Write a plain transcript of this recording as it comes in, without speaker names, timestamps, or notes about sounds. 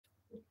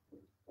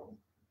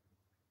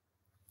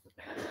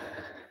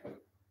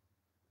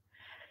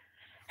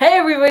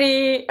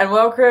everybody, and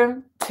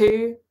welcome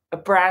to a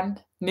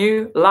brand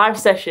new live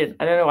session.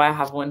 I don't know why I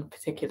have one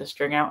particular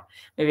string out.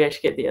 Maybe I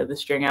should get the other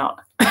string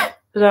out.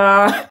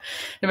 It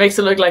makes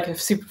it look like a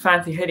super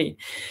fancy hoodie.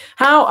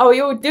 How are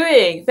you all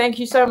doing? Thank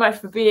you so much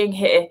for being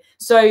here.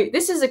 So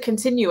this is a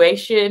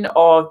continuation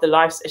of the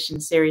live session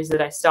series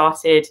that I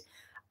started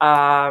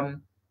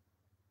whenever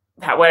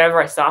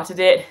I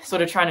started it,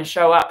 sort of trying to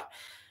show up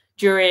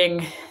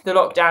during the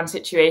lockdown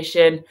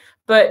situation.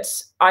 But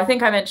I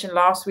think I mentioned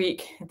last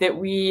week that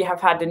we have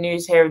had the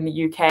news here in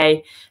the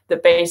UK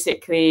that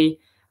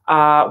basically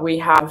we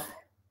have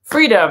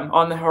freedom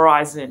on the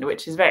horizon,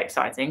 which is very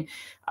exciting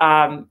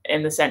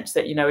in the sense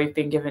that, you know, we've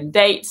been given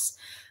dates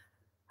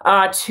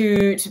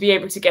to be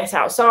able to get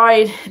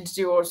outside and to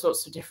do all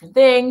sorts of different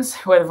things.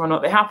 Whether or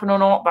not they happen or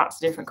not, that's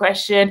a different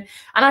question.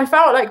 And I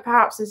felt like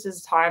perhaps this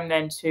is time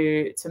then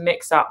to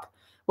mix up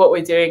what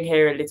we're doing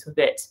here a little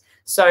bit.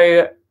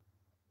 So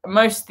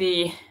most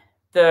the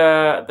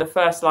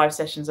first live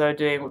sessions I was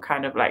doing were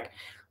kind of like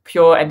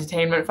pure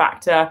entertainment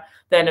factor.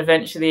 Then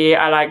eventually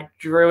I like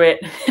drew it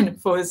in a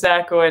full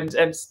circle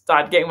and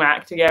started getting my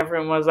act together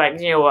and was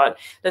like, you know what,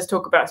 let's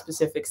talk about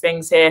specific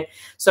things here.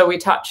 So we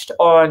touched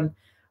on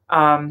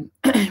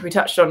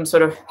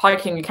sort of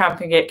hiking and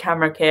camping kit,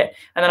 camera kit,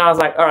 and then I was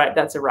like, all right,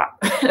 that's a wrap.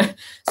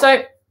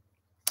 So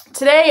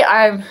today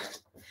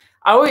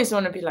I always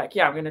want to be like,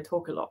 yeah, I'm going to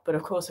talk a lot, but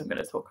of course I'm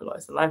going to talk a lot.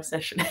 It's a live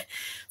session.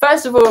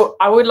 First of all,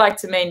 I would like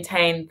to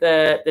maintain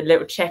the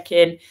little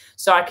check-in.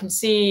 So I can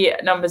see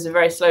numbers are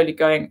very slowly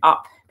going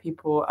up.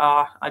 People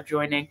are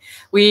joining.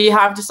 We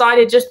have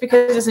decided, just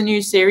because it's a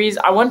new series,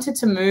 I wanted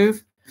to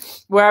move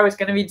where I was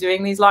going to be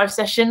doing these live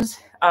sessions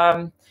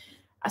to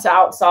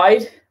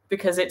outside,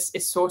 because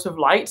it's sort of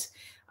light.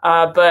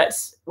 But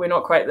we're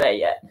not quite there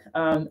yet.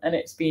 And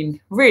it's been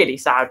really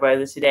sad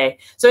weather today.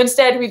 So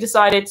instead we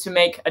decided to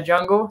make a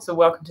jungle. So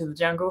welcome to the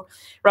jungle.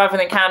 Rather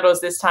than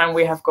candles, this time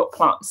we have got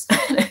plants.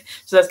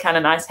 So that's kind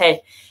of nice.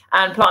 Hey,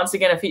 and plants are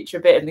going to feature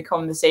a bit in the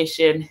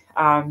conversation.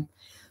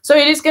 So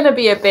it is going to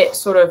be a bit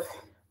sort of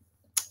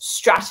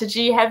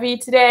strategy heavy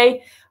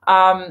today.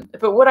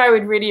 But what I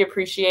would really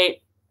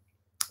appreciate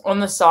on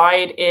the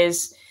side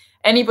is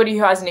anybody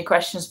who has any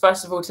questions,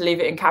 first of all, to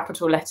leave it in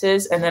capital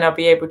letters, and then I'll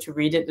be able to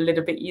read it a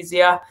little bit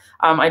easier.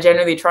 I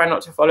generally try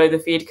not to follow the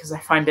feed because I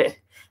find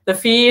the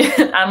feed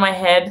and my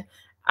head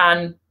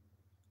and,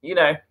 you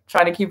know,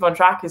 trying to keep on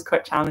track is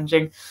quite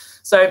challenging.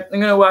 So I'm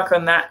going to work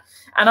on that.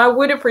 And I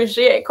would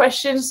appreciate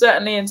questions,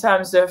 certainly in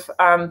terms of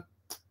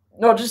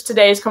not just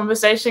today's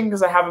conversation,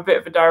 because I have a bit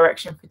of a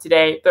direction for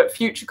today, but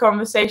future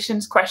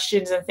conversations,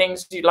 questions and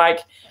things you'd like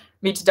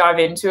me to dive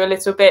into a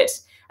little bit.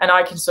 And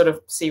I can sort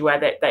of see where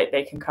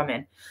they can come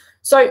in.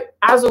 So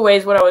as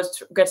always, what I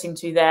was getting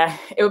to there,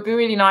 it would be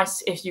really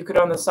nice if you could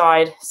on the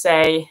side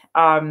say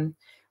 1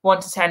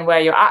 to 10 where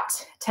you're at.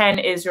 10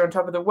 is you're on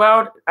top of the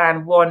world,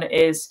 and 1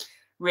 is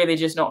really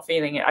just not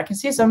feeling it. I can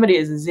see somebody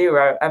is a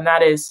 0, and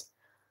that is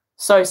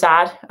so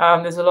sad.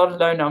 There's a lot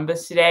of low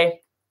numbers today.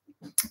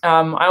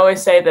 I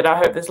always say that I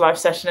hope this live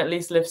session at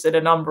least lifts at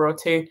a number or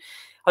 2.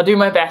 I'll do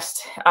my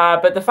best.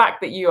 But the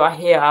fact that you are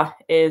here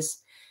is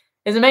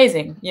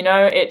amazing. You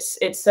know, it's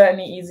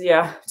certainly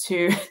easier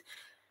to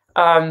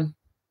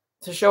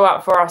show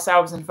up for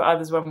ourselves and for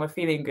others when we're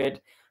feeling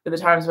good. But the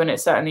times when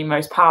it's certainly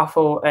most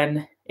powerful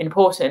and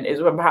important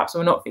is when perhaps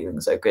we're not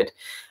feeling so good.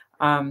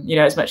 You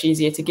know, it's much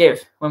easier to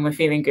give when we're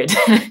feeling good.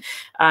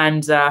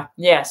 And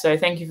yeah, so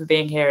thank you for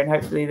being here, and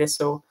hopefully this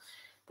will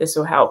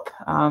help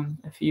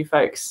a few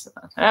folks.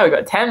 Oh, we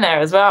got 10 there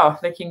as well,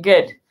 looking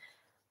good.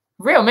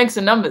 Real mix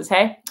of numbers,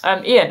 hey?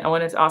 Ian, I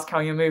wanted to ask how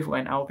your move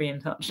went. I'll be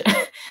in touch.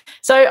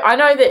 So I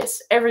know that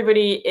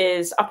everybody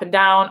is up and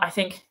down. I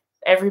think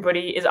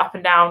everybody is up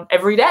and down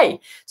every day,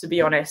 to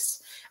be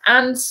honest.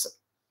 And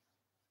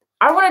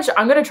I'm going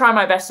to try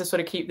my best to sort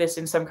of keep this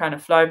in some kind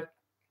of flow.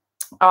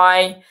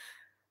 I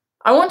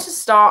want to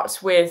start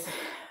with,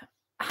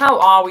 how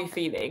are we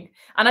feeling?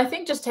 And I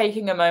think just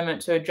taking a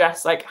moment to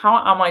address, like,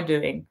 how am I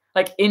doing?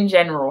 Like, in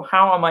general,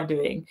 how am I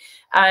doing?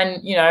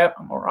 And, you know,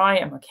 I'm all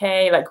right, I'm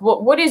okay. Like,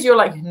 what is your,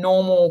 like,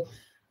 normal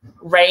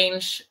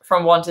range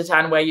from 1 to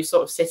 10 where you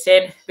sort of sit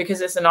in?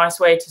 Because it's a nice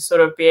way to sort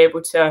of be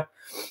able to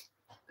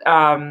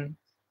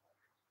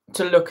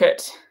look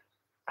at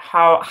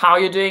how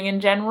you're doing in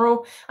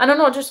general. And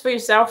not just for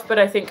yourself, but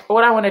I think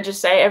what I want to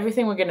just say,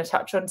 everything we're going to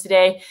touch on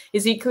today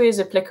is equally as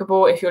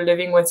applicable if you're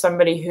living with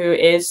somebody who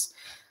is,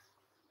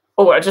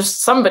 or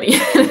just somebody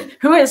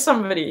who is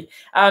somebody,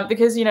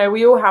 because, you know,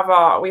 we have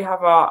our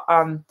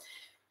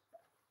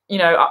you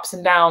know, ups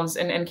and downs,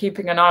 and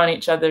keeping an eye on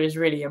each other is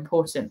really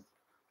important.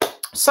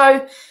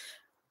 So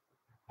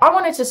I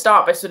wanted to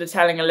start by sort of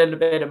telling a little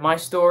bit of my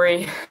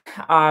story.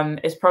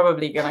 It's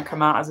probably going to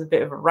come out as a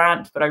bit of a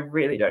rant, but I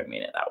really don't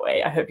mean it that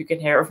way. I hope you can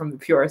hear it from the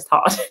purest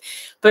heart.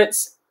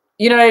 But,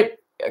 you know,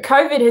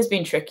 COVID has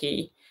been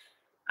tricky,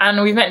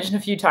 and we've mentioned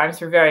a few times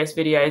through various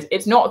videos,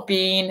 it's not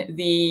been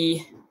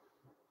the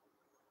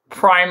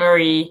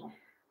primary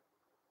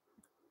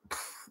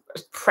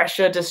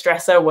pressure,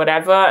 distressor,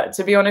 whatever,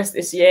 to be honest,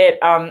 this year.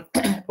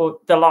 or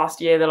the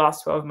last year, the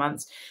last 12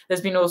 months.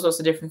 There's been all sorts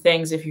of different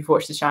things. If you've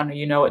watched the channel,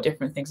 you know what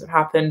different things have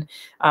happened,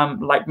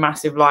 like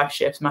massive life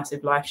shifts,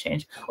 massive life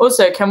change.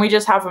 Also, can we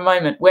just have a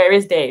moment? Where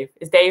is Dave?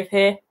 Is Dave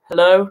here?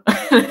 Hello?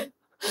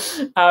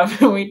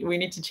 We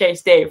need to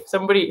chase Dave.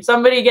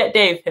 Somebody get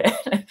Dave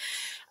here.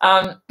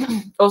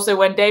 Also,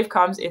 when Dave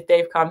comes, if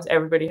Dave comes,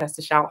 everybody has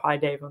to shout hi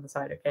Dave on the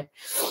side, okay?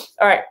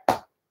 All right.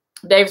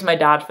 Dave's my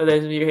dad, for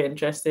those of you who are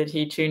interested.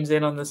 He tunes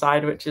in on the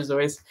side, which is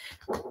always,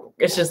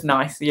 it's just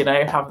nice, you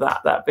know, have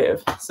that bit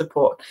of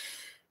support.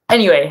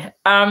 Anyway,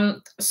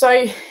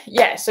 so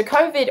yeah, so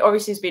COVID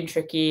obviously has been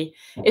tricky.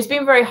 It's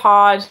been very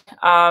hard,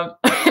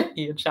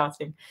 Ian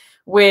shouting,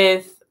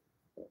 with,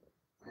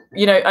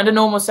 you know, under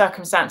normal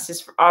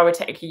circumstances, I would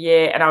take a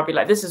year and I'll be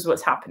like, this is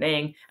what's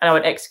happening, and I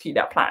would execute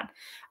that plan.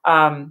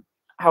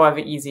 However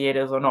easy it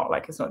is or not,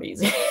 like it's not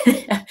easy.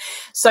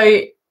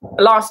 So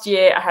last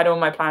year I had all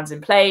my plans in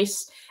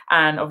place,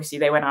 and obviously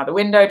they went out the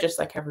window just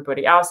like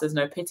everybody else. There's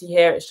no pity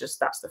here. It's just,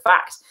 that's the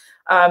fact.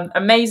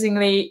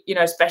 Amazingly, you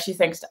know, especially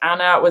thanks to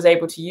Anna, was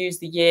able to use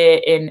the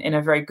year in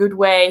a very good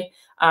way.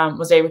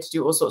 Was able to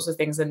do all sorts of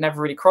things that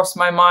never really crossed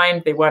my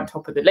mind. They weren't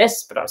top of the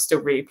list, but I was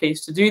still really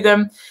pleased to do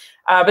them.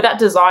 But that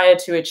desire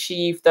to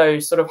achieve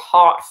those sort of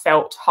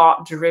heartfelt,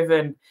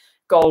 heart-driven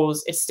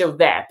goals is still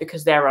there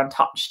because they're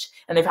untouched.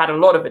 And they've had a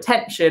lot of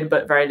attention,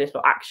 but very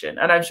little action.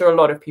 And I'm sure a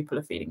lot of people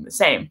are feeling the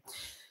same.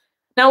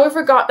 Now, with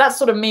regard, that's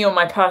sort of me on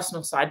my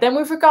personal side. Then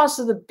with regards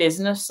to the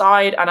business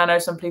side, and I know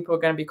some people are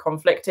going to be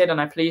conflicted, and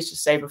I please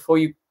just say before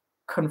you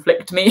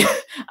conflict me,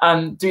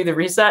 do the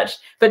research.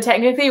 But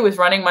technically with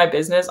running my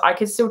business, I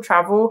could still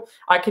travel.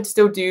 I could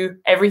still do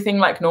everything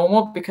like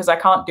normal because I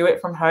can't do it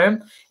from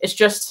home. It's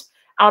just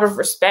out of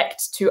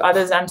respect to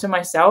others and to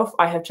myself,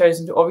 I have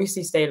chosen to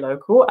obviously stay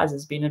local, as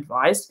has been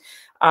advised.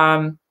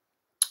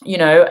 You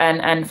know,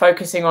 and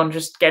focusing on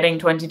just getting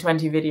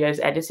 2020 videos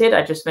edited.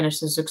 I just finished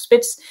the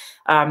Zugspitze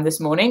this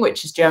morning,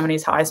 which is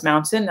Germany's highest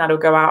mountain. That'll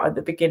go out at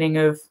the beginning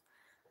or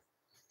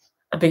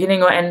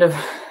end of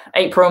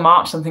April,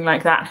 March, something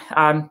like that.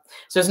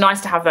 So it's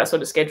nice to have that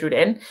sort of scheduled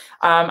in.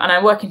 And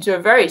I'm working to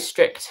a very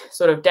strict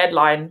sort of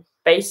deadline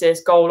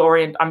basis, goal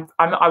oriented.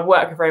 I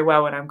work very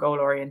well when I'm goal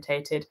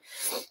orientated.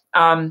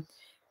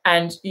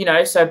 And, you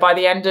know, so by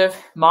the end of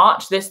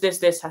March, this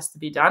has to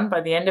be done. By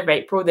the end of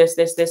April, this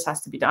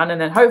has to be done. And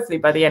then hopefully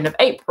by the end of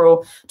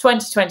April,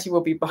 2020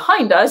 will be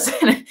behind us.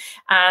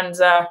 And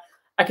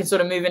I can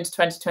sort of move into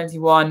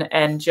 2021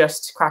 and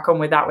just crack on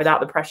with that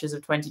without the pressures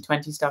of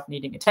 2020 stuff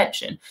needing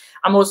attention.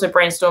 I'm also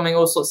brainstorming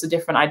all sorts of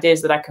different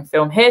ideas that I can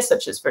film here,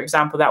 such as, for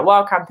example, that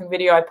wild camping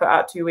video I put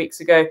out 2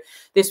 weeks ago.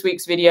 This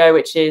week's video,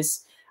 which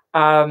is,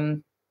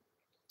 what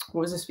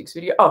was this week's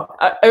video? Oh,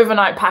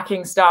 overnight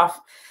packing stuff.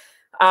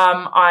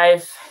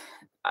 I'm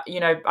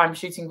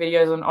shooting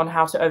videos on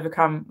how to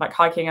overcome like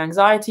hiking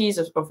anxieties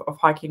of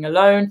hiking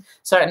alone,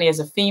 certainly as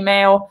a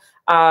female,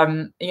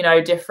 you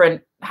know,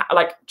 different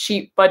like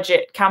cheap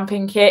budget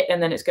camping kit,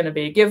 and then it's going to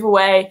be a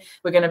giveaway.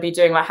 We're going to be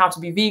doing like how to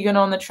be vegan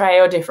on the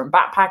trail, different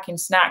backpacking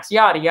snacks,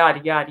 yada, yada,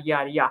 yada,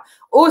 yada, yada,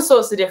 all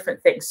sorts of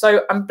different things.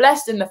 So I'm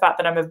blessed in the fact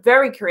that I'm a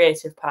very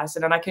creative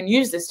person and I can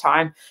use this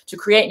time to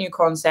create new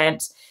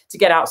content, to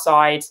get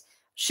outside,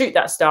 shoot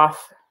that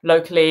stuff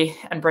locally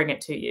and bring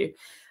it to you.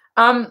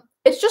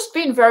 It's just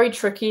been very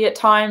tricky at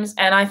times,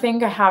 and I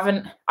think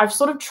I've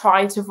sort of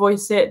tried to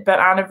voice it, but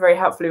Anna very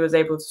helpfully was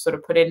able to sort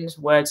of put it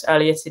into words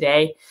earlier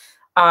today,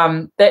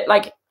 that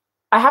like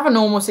I have a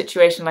normal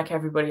situation like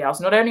everybody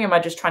else. Not only am I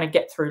just trying to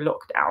get through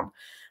lockdown,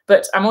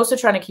 but I'm also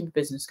trying to keep a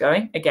business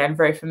going. Again,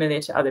 very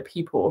familiar to other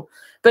people.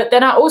 But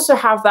then I also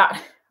have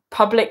that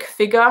public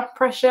figure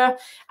pressure,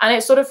 and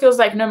it sort of feels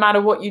like no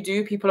matter what you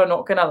do, people are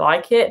not going to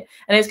like it,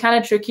 and it's kind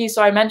of tricky.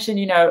 So I mentioned,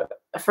 you know,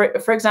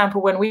 for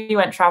example, when we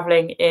went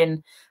traveling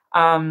in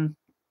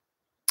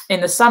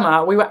the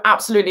summer, we were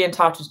absolutely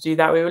entitled to do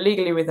that. We were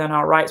legally within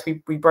our rights.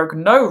 We broke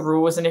no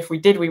rules, and if we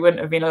did, we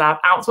wouldn't have been allowed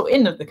out or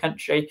in of the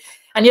country.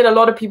 And yet a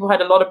lot of people had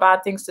a lot of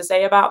bad things to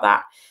say about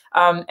that.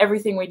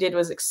 Everything we did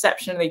was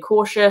exceptionally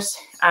cautious,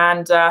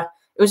 and it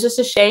was just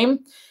a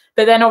shame.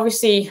 But then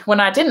obviously when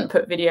I didn't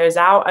put videos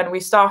out and we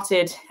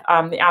started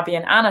the Abbie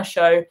and Anna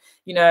show,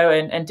 you know,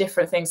 and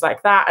different things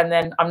like that, and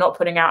then I'm not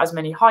putting out as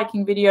many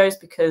hiking videos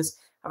because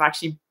I've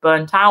actually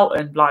burnt out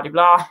and blah,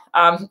 blah,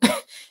 blah.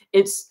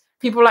 It's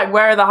people like,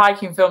 where are the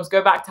hiking films?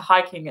 Go back to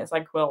hiking. It's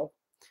like, well,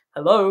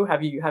 hello,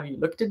 have you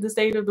looked at the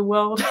state of the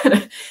world?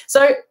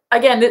 So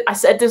again, I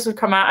said this would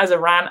come out as a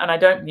rant, and I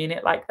don't mean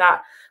it like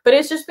that, but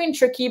it's just been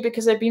tricky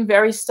because I've been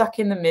very stuck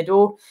in the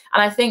middle.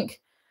 And I think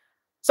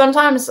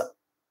sometimes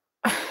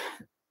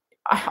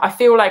I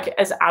feel like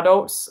as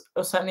adults,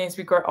 or certainly as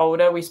we grow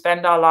older, we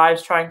spend our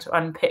lives trying to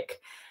unpick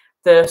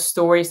the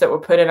stories that were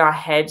put in our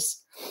heads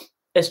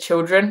as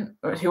children,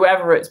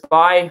 whoever it's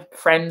by,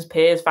 friends,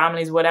 peers,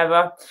 families,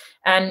 whatever.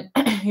 And,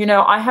 you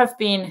know, I have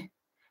been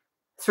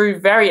through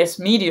various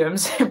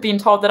mediums being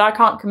told that I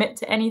can't commit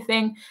to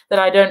anything, that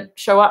I don't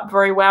show up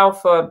very well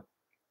for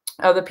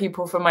other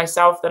people, for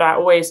myself, that I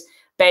always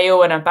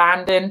bail and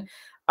abandon,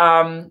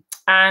 and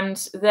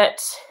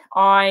that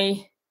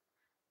I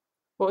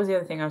what was the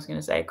other thing I was going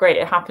to say? Great,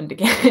 it happened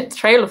again.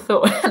 Trail of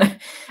thought.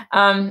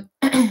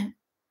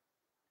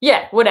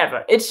 Yeah,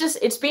 whatever.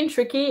 It's been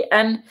tricky.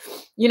 And,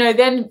 you know,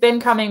 then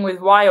coming with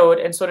Wild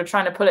and sort of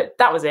trying to pull it,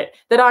 that was it.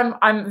 That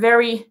I'm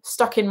very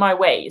stuck in my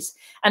ways.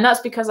 And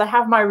that's because I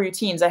have my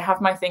routines. I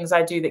have my things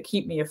I do that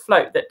keep me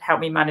afloat, that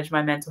help me manage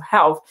my mental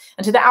health.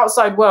 And to the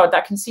outside world,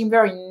 that can seem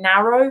very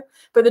narrow.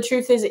 But the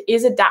truth is, it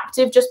is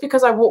adaptive. Just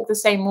because I walk the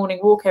same morning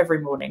walk every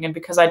morning, and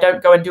because I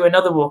don't go and do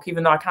another walk,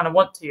 even though I kind of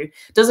want to,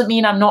 doesn't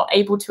mean I'm not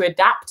able to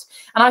adapt.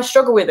 And I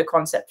struggle with the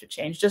concept of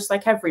change, just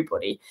like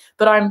everybody.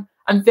 But I'm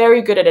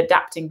very good at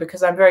adapting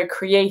because I'm very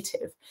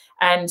creative.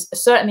 And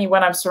certainly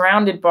when I'm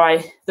surrounded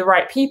by the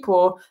right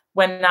people,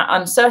 when that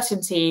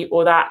uncertainty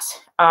or that,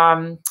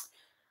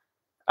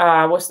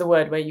 what's the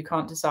word where you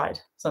can't decide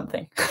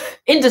something?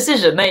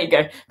 Indecision, there you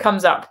go,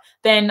 comes up.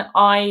 Then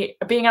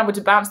being able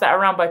to bounce that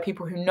around by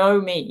people who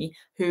know me,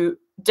 who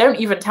don't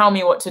even tell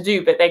me what to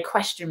do, but they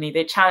question me,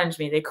 they challenge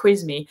me, they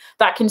quiz me,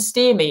 that can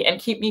steer me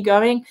and keep me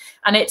going.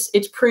 And it's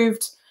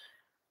proved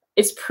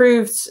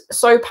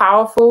so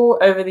powerful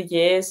over the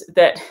years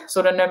that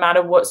sort of no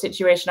matter what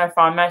situation I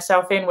find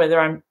myself in, whether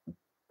I'm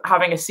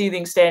having a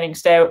seething standing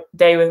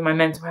day with my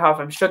mental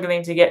health, I'm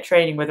struggling to get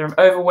training, whether I'm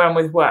overwhelmed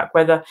with work,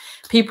 whether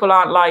people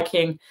aren't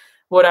liking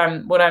what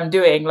I'm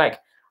doing, like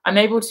I'm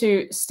able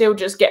to still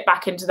just get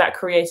back into that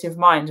creative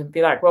mind and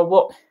be like,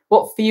 well,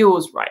 what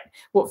feels right?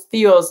 What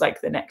feels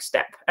like the next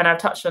step? And I've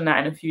touched on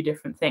that in a few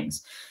different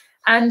things.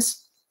 And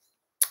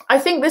I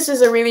think this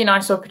is a really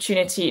nice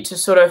opportunity to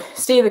sort of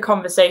steer the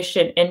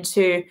conversation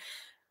into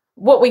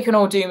what we can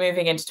all do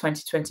moving into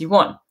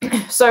 2021.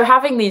 So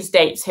having these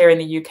dates here in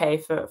the UK,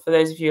 for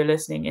those of you who are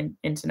listening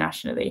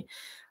internationally,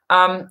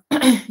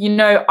 you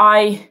know,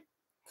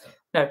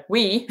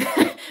 we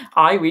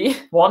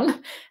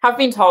have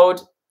been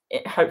told,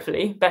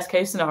 hopefully, best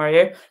case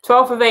scenario,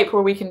 12th of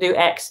April, we can do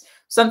X,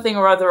 something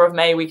or other of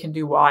May, we can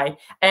do Y.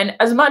 And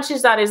as much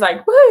as that is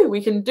like, woo,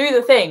 we can do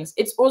the things,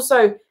 it's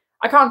also,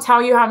 I can't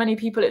tell you how many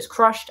people it's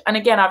crushed. And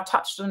again, I've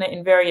touched on it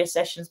in various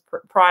sessions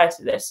prior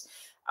to this.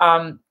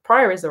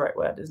 Prior is the right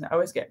word, isn't it? I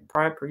always get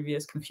prior,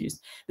 previous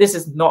confused. This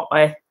is not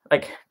my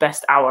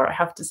best hour, I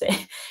have to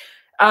say.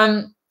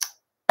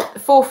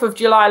 4th of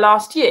July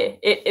last year,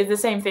 the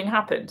same thing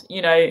happened.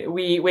 You know,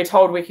 we're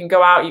told we can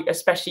go out,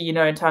 especially, you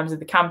know, in terms of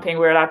the camping,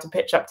 we're allowed to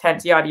pitch up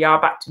tents, yada,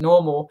 yada, back to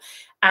normal.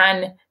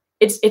 And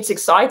it's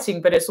exciting,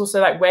 but it's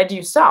also like, where do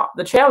you start?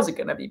 The trails are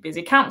going to be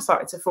busy.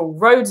 Campsites are full.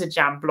 Roads are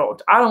jam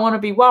blocked. I don't want to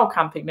be wild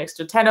camping next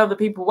to 10 other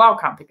people wild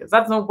camping, because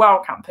that's not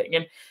wild camping,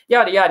 and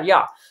yada, yada,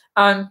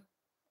 yada.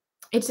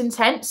 It's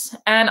intense.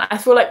 And I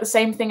feel like the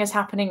same thing is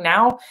happening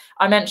now.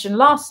 I mentioned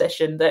last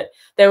session that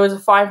there was a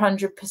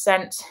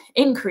 500%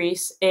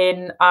 increase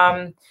in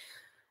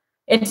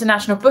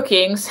international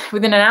bookings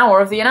within an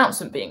hour of the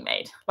announcement being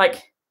made.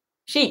 Like,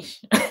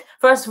 sheesh.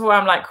 First of all,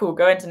 I'm like, cool,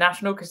 go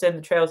international, because then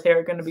the trails here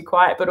are going to be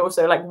quiet. But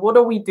also, like, what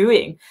are we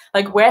doing?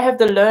 Like, where have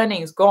the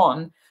learnings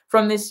gone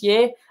from this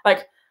year?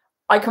 Like,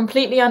 I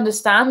completely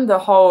understand the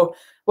whole,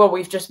 well,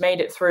 we've just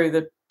made it through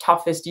the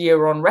toughest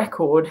year on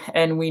record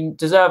and we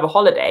deserve a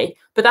holiday.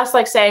 But that's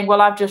like saying,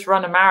 well, I've just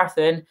run a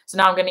marathon, so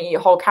now I'm going to eat a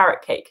whole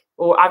carrot cake.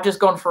 Or I've just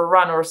gone for a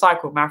run or a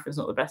cycle. Marathon's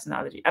not the best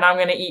analogy. And I'm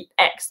going to eat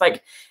X.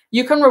 Like,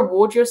 you can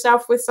reward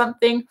yourself with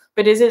something,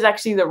 but is it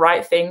actually the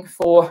right thing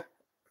for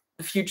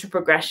the future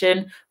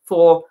progression,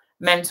 for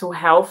mental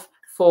health,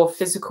 for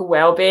physical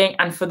well-being,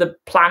 and for the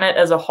planet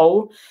as a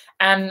whole?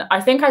 And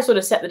I think I sort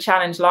of set the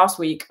challenge last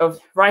week of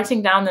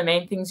writing down the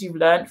main things you've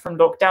learned from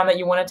lockdown that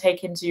you want to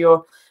take into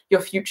your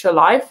future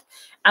life.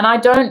 And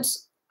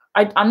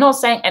I'm not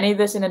saying any of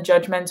this in a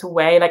judgmental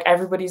way, like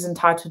everybody's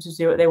entitled to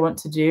do what they want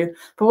to do.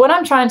 But what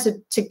I'm trying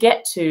to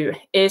get to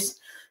is,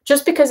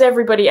 just because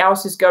everybody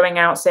else is going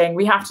out saying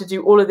we have to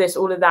do all of this,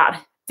 all of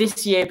that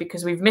this year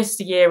because we've missed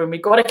a year and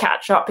we've got to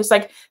catch up, it's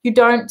like, you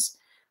don't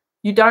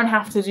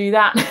have to do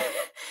that.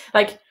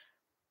 Like,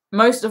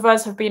 most of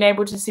us have been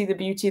able to see the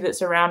beauty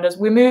that's around us.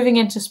 We're moving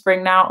into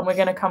spring now, and we're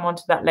going to come on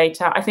to that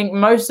later. I think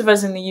most of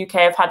us in the UK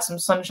have had some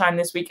sunshine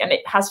this week, and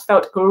it has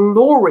felt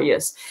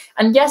glorious.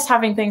 And yes,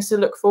 having things to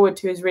look forward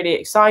to is really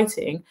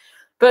exciting,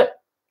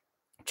 but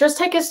just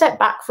take a step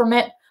back from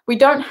it. We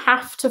don't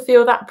have to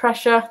feel that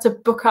pressure to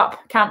book up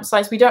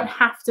campsites. We don't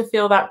have to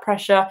feel that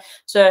pressure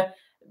to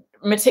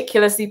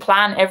meticulously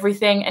plan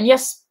everything. And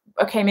yes,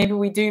 okay, maybe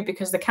we do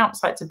because the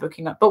campsites are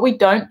booking up, but we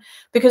don't,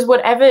 because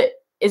whatever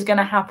is going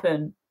to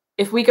happen,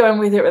 if we go in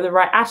with it with the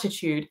right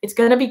attitude, it's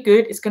going to be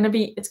good. It's going to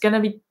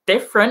be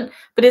different,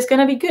 but it's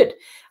going to be good.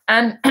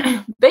 And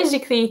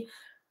basically,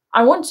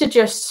 I want to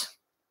just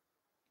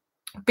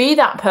be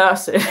that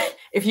person.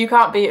 If you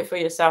can't be it for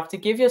yourself, to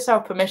give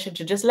yourself permission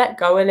to just let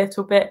go a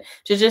little bit,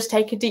 to just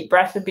take a deep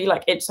breath and be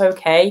like, it's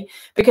okay.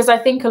 Because I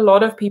think a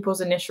lot of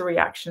people's initial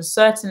reactions,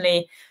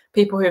 certainly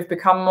people who have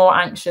become more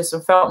anxious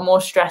or felt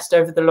more stressed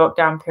over the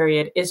lockdown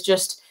period,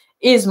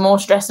 is more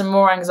stress and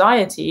more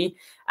anxiety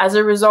as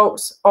a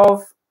result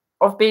of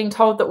being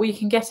told that we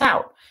can get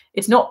out.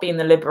 It's not been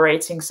the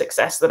liberating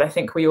success that I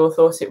think we all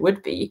thought it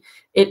would be.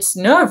 It's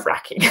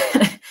nerve-wracking.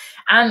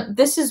 And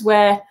this is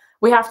where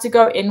we have to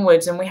go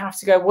inwards and we have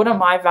to go, what are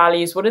my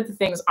values? What are the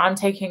things I'm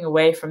taking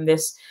away from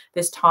this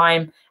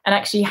time? And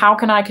actually, how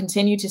can I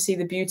continue to see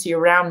the beauty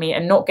around me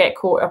and not get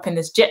caught up in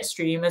this jet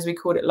stream, as we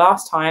called it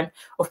last time,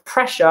 of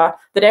pressure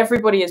that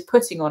everybody is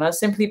putting on us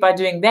simply by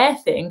doing their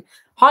thing?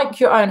 Hike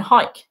your own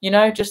hike, you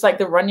know, just like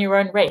the run your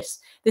own race.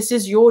 This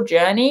is your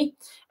journey.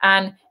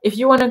 And if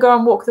you want to go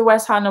and walk the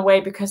West Highland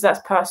Way because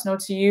that's personal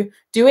to you,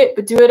 do it,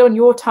 but do it on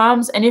your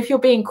terms. And if you're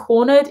being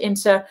cornered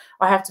into,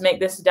 I have to make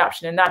this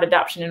adaptation and that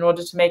adaptation in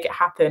order to make it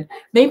happen,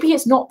 maybe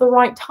it's not the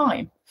right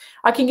time.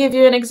 I can give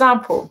you an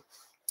example.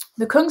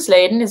 The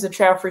Kungsleden is a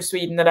trail through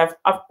Sweden that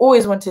I've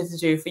always wanted to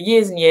do for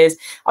years and years.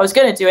 I was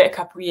going to do it a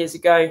couple of years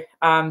ago,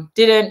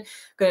 didn't.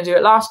 Going to do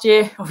it last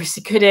year,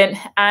 obviously couldn't.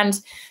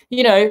 And,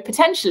 you know,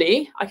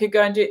 potentially I could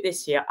go and do it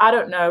this year. I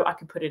don't know. I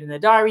could put it in the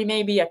diary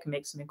maybe. I can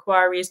make some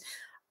inquiries.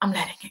 I'm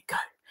letting it go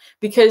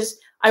because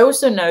I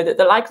also know that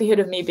the likelihood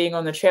of me being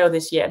on the trail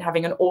this year and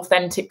having an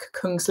authentic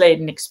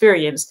Kungsleden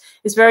experience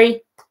is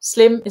very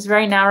slim, is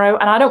very narrow,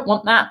 and I don't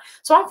want that.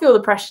 So I feel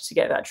the pressure to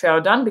get that trail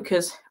done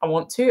because I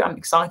want to. I'm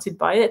excited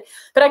by it.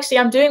 But actually,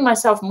 I'm doing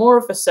myself more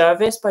of a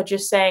service by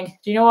just saying,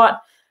 do you know what?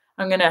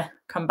 I'm going to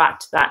come back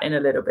to that in a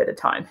little bit of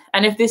time.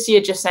 And if this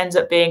year just ends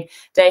up being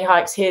day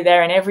hikes here,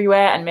 there, and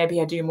everywhere, and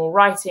maybe I do more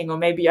writing, or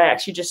maybe I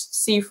actually just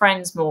see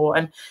friends more,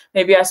 and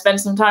maybe I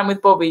spend some time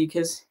with Bobby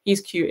because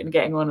he's cute and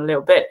getting on a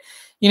little bit,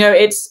 you know,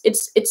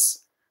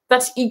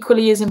 that's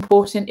equally as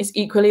important. It's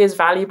equally as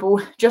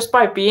valuable. Just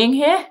by being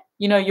here,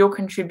 you know, you're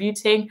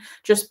contributing.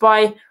 Just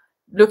by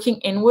looking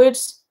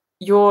inwards,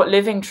 you're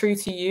living true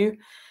to you.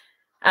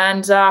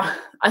 And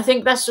I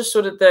think that's just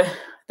sort of the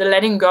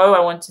letting go I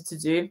wanted to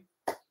do.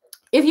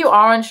 If you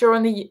are unsure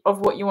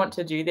of what you want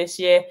to do this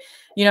year,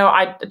 you know,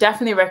 I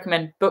definitely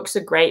recommend books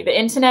are great. The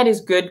internet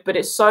is good, but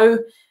it's so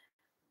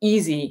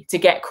easy to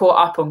get caught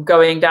up on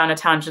going down a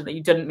tangent that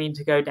you didn't mean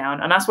to go down.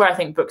 And that's where I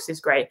think books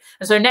is great.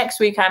 And so next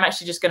week, I'm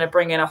actually just going to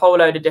bring in a whole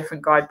load of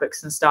different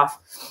guidebooks and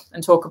stuff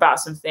and talk about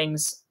some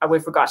things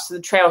with regards to the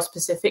trail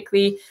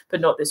specifically,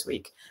 but not this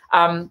week.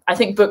 I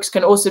think books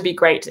can also be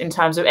great in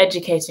terms of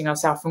educating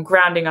ourselves and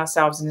grounding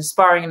ourselves and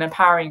inspiring and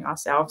empowering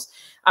ourselves.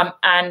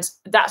 And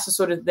that's the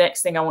sort of the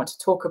next thing I want to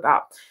talk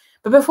about.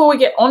 But before we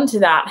get on to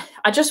that,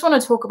 I just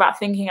want to talk about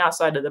thinking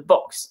outside of the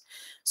box.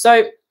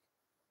 So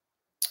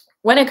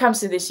when it comes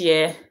to this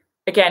year,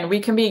 again, we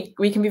can be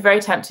very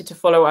tempted to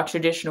follow our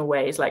traditional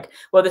ways, like,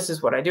 well, this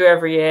is what I do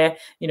every year,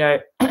 you know,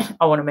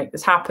 I want to make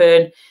this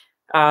happen,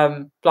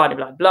 blah, blah,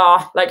 blah,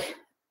 blah. Like,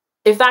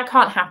 if that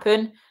can't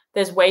happen,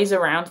 there's ways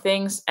around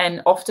things,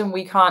 and often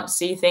we can't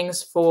see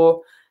things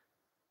for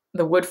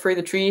the wood through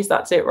the trees.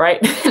 That's it, right?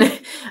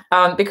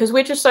 Because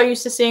we're just so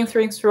used to seeing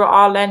things through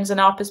our lens and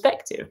our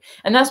perspective.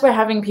 And that's where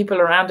having people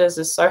around us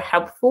is so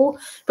helpful.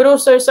 But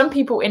also some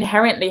people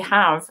inherently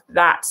have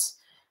that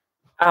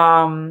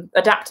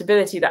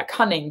adaptability, that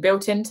cunning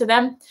built into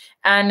them.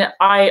 And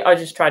I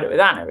just tried it with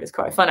Anna. It was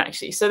quite fun,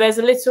 actually. So there's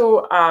a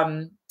little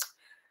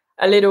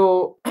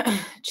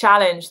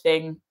challenge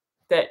thing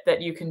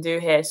that you can do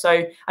here.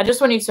 So I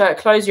just want you to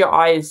close your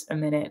eyes a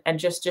minute and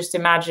just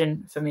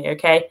imagine for me,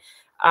 okay?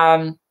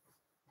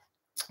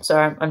 So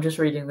I'm just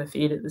reading the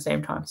feed at the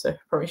same time, so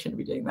probably shouldn't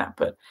be doing that,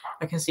 but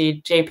I can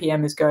see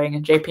JPM is going,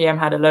 and JPM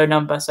had a low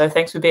number, so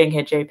thanks for being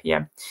here,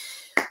 JPM.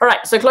 All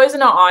right, so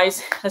closing our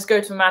eyes, let's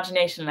go to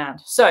imagination land.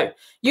 So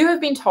you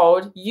have been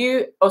told,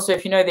 also,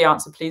 if you know the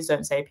answer, please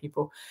don't say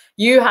people,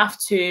 you have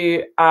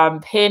to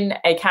pin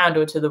a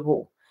candle to the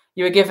wall.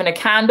 You were given a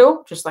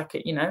candle, just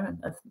like, you know,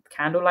 a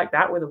candle like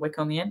that with a wick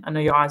on the end. I know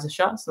your eyes are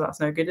shut, so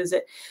that's no good, is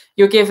it?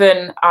 You're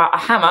given a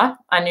hammer,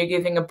 and you're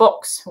giving a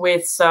box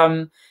with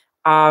some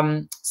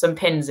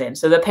pins in.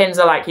 So the pins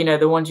are like, you know,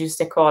 the ones you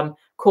stick on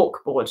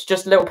cork boards,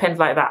 just little pins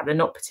like that. They're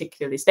not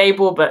particularly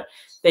stable, but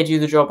they do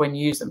the job when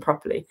you use them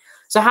properly.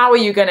 So how are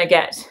you going to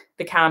get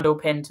the candle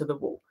pin to the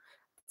wall?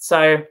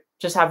 So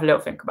just have a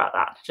little think about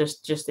that,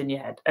 just in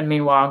your head. And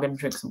meanwhile, I'm going to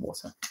drink some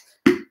water.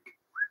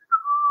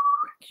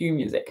 Cue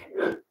music.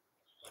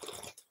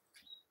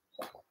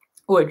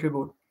 Oh, I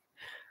dribbled.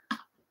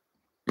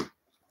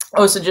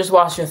 Also, just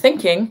whilst you're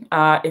thinking,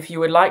 if you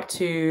would like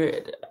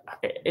to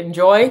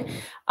enjoy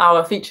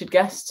our featured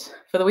guest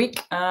for the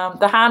week,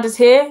 the Hand is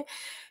here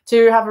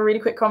to have a really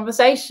quick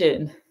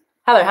conversation.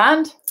 Hello,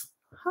 Hand.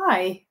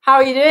 Hi. How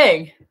are you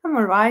doing? I'm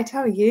all right. How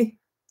are you?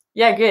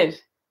 Yeah, good.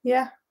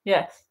 Yeah.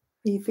 Yes.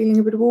 Are you feeling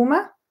a bit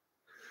warmer?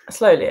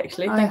 Slowly,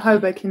 actually. I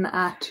hope I can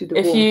add to the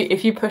warmth.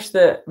 If you push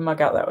the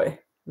mug out that way, it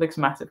looks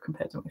massive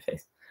compared to my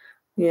face.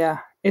 Yeah,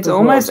 it's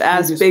almost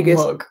as big as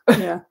mug.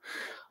 Yeah.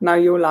 Now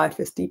your life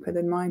is deeper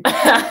than mine.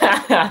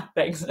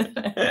 Thanks.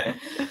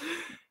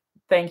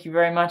 Thank you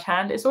very much,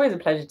 Hand. It's always a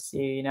pleasure to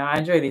see you. You know, I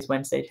enjoy these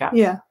Wednesday chats.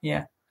 Yeah.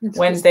 Yeah.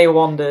 Wednesday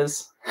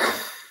wanders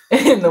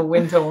in the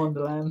winter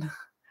wonderland.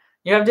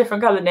 You have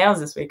different coloured nails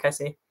this week, I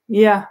see.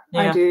 Yeah,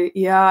 I do.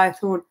 Yeah, I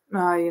thought,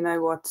 you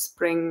know what,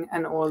 spring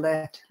and all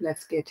that.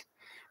 Let's get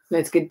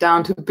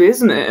down to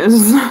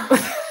business.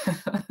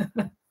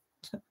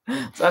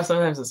 So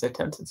sometimes I'm so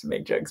tempted to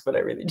make jokes, but I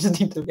really just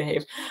need to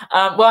behave.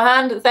 Well,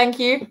 Hand, thank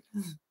you.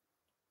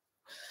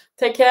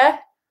 Take care,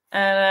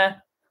 and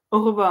Au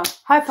revoir.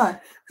 High five.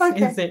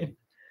 Okay. See you soon.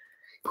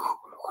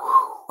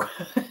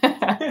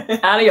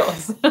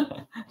 Adios.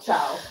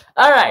 Ciao.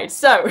 All right,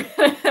 so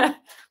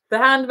the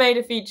hand made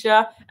a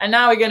feature, and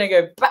now we're going to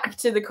go back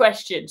to the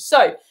question.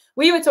 So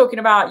we were talking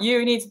about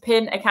you need to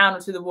pin a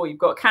candle to the wall. You've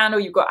got a candle,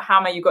 you've got a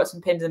hammer, you've got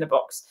some pins in a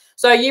box.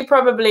 So you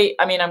probably,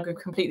 I mean, I'm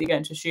completely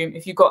going to assume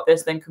if you got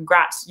this, then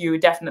congrats. You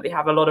definitely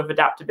have a lot of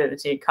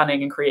adaptability,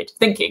 cunning, and creative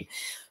thinking.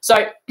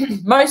 So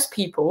most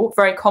people,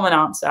 very common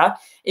answer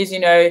is, you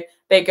know,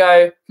 they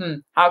go,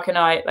 how can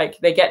I, like,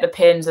 they get the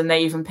pins and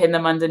they even pin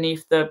them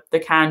underneath the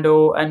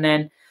candle, and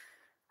then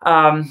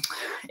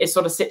it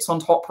sort of sits on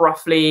top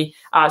roughly.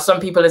 Some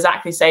people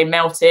exactly say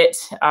melt it.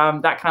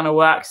 That kind of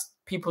works.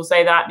 People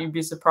say that, you'd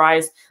be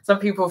surprised. Some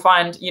people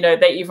find, you know,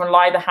 they even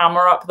lie the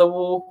hammer up the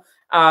wall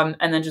and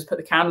then just put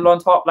the candle on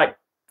top, like,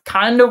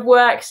 kind of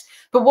works.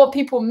 But what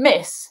people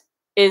miss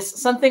is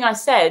something I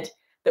said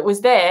that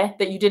was there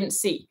that you didn't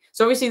see.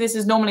 So obviously this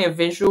is normally a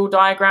visual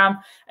diagram.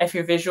 If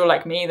you're visual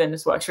like me, then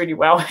this works really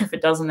well. If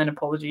it doesn't, then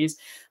apologies.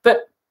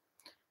 But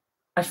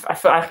I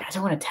feel like I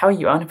don't want to tell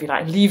you. I want to be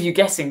like, leave you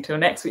guessing till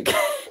next week.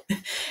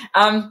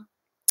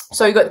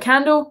 So you got the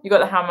candle, you got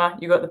the hammer,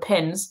 you got the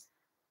pins.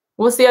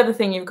 What's the other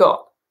thing you've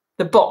got?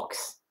 The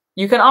box.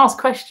 You can ask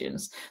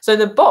questions. So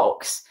the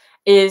box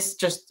is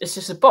it's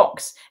just a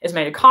box. It's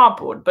made of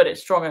cardboard, but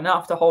it's strong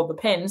enough to hold the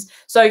pins.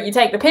 So you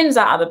take the pins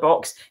out of the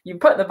box, you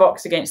put the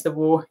box against the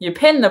wall, you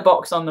pin the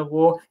box on the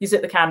wall, you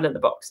sit the candle in the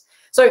box.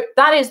 So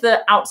that is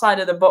the outside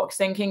of the box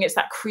thinking. It's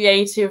that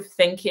creative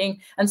thinking.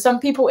 And some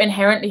people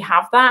inherently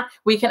have that.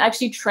 We can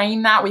actually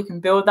train that. We can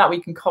build that.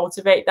 We can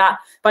cultivate that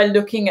by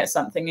looking at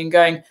something and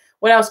going,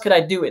 what else could I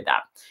do with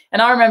that?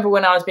 And I remember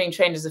when I was being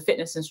trained as a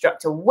fitness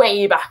instructor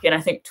way back in,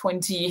 I think,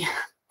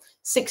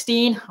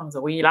 2016. I was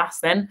a wee lass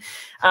then.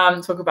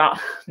 Talk about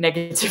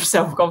negative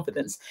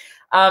self-confidence.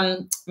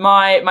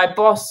 My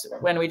boss,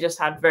 when we just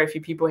had very few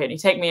people here, he'd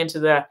take me into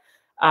the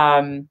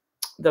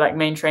like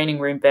main training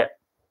room bit.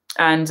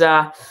 And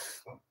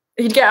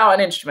he'd get out an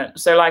instrument.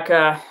 So like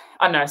I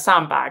don't know, a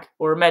sandbag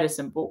or a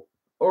medicine ball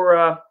or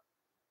a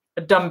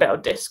dumbbell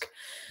disc.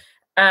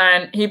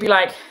 And he'd be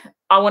like,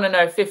 I want to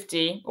know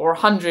 50 or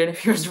 100,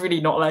 if he was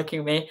really not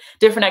liking me,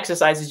 different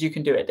exercises you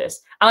can do at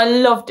this. And I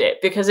loved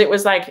it because it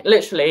was like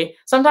literally,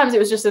 sometimes it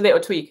was just a little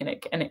tweak and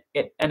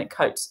it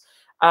coats.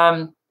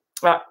 Well,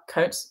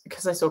 coats,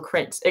 because I saw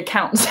crates, it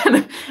counts.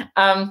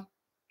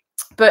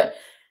 But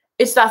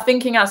it's that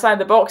thinking outside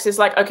the box. It's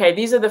like, okay,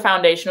 these are the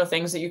foundational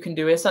things that you can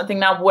do with something.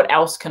 Now, what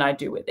else can I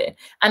do with it?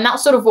 And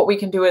that's sort of what we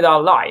can do with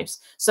our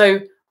lives. So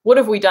what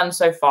have we done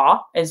so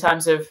far in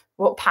terms of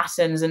what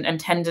patterns and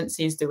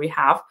tendencies do we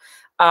have?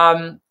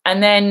 And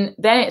then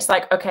it's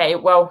like, okay,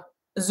 well,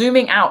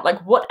 zooming out, like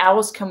what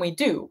else can we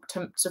do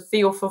to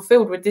feel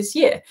fulfilled with this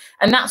year?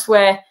 And that's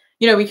where,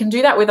 you know, we can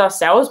do that with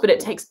ourselves, but it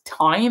takes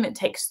time, it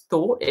takes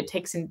thought, it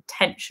takes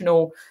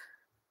intentional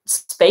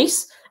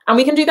space. And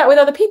we can do that with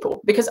other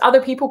people because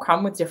other people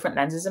come with different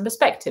lenses and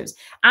perspectives.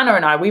 Anna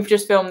and I, we've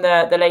just filmed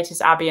the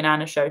latest Abbie and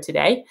Anna show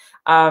today.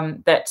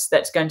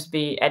 That's going to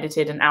be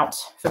edited and out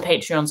for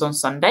Patreons on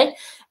Sunday.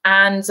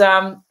 And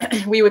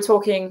we were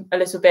talking a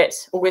little bit,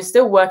 or we're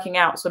still working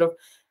out sort of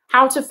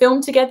how to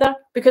film together,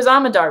 because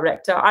I'm a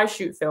director, I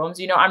shoot films.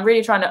 You know, I'm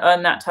really trying to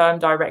earn that term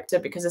director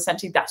because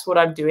essentially that's what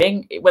I'm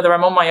doing. Whether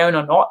I'm on my own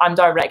or not, I'm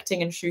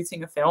directing and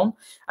shooting a film.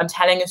 I'm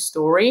telling a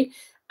story.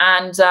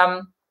 And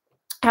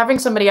having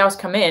somebody else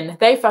come in,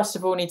 they first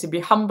of all need to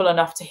be humble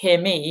enough to hear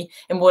me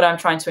in what I'm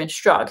trying to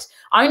instruct.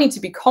 I need to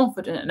be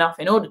confident enough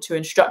in order to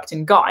instruct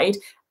and guide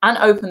and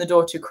open the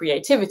door to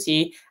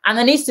creativity. And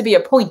there needs to be a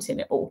point in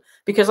it all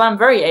because I'm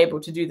very able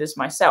to do this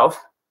myself.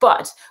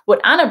 But what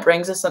Anna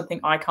brings is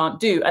something I can't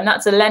do. And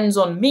that's a lens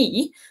on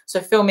me. So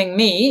filming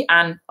me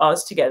and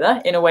us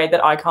together in a way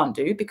that I can't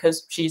do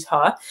because she's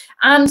her.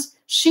 And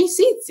she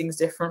sees things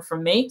different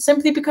from me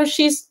simply because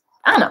she's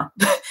Anna.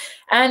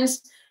 And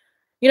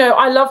you know,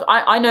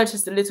 I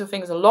notice the little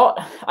things a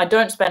lot. I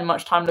don't spend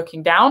much time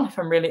looking down, if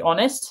I'm really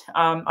honest.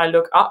 I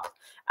look up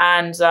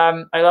and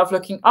I love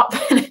looking up,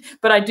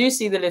 but I do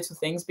see the little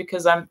things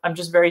because I'm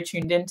just very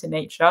tuned into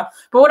nature.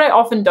 But what I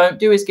often don't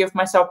do is give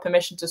myself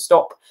permission to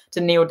stop, to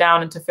kneel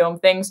down and to film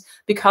things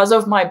because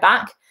of my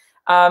back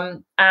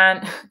and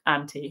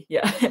auntie,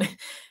 yeah.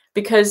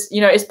 Because, you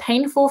know, it's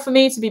painful for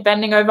me to be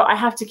bending over. I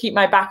have to keep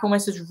my back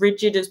almost as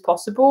rigid as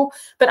possible.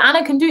 But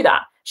Anna can do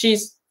that.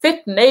 She's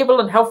fit and able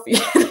and healthy.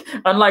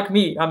 Unlike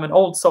me, I'm an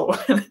old soul.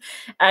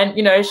 And,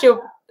 you know,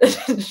 she'll,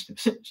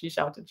 she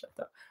shouted,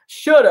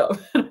 shut up.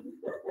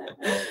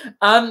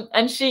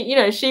 And she, you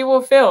know, she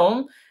will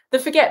film the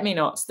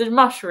forget-me-nots, the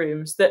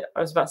mushrooms that, I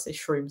was about to say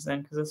shrooms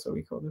then, because that's what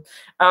we call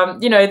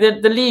them. You know,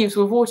 the leaves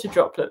with water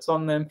droplets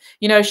on them.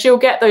 You know, she'll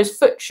get those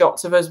foot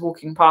shots of us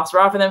walking past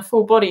rather than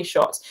full body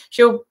shots.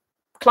 She'll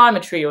climb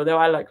a tree, although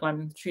I like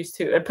climbing trees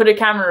too, and put a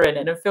camera in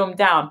it and film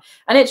down.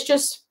 And it's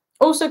just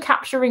also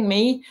capturing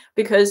me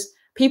because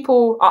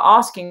people are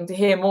asking to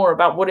hear more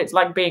about what it's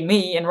like being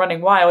me and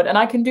running wild. And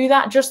I can do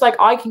that just like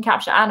I can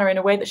capture Anna in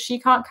a way that she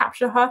can't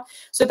capture her.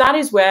 So that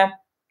is where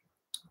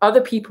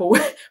other people,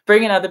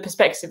 bring in other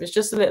perspective. It's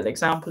just a little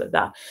example of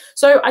that.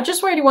 So I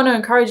just really want to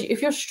encourage you,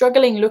 if you're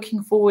struggling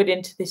looking forward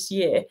into this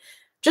year,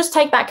 just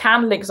take that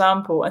candle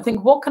example and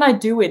think, what can I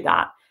do with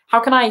that? How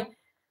can I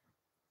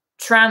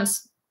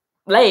translate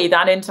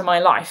that into my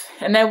life?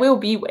 And there will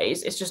be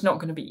ways, it's just not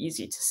going to be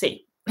easy to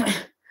see.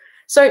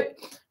 So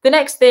the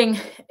next thing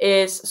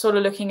is sort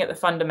of looking at the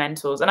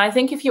fundamentals. And I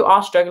think if you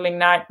are struggling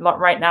now,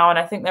 right now, and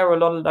I think there were a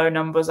lot of low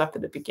numbers up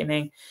at the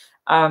beginning,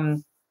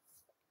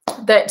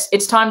 that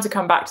it's time to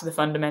come back to the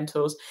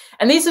fundamentals.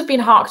 And these have been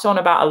harked on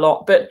about a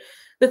lot. But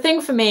the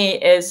thing for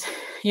me is,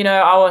 you know,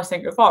 I always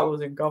think if I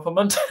was in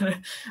government,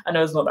 I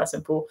know it's not that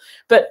simple,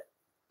 but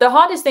the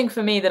hardest thing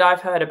for me that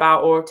I've heard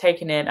about or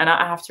taken in, and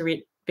I have to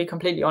be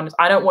completely honest,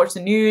 I don't watch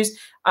the news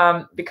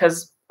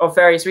because of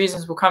various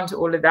reasons, we'll come to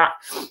all of that,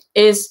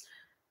 is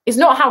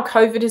not how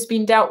COVID has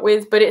been dealt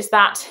with, but it's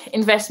that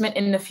investment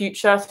in the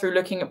future through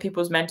looking at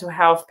people's mental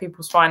health,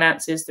 people's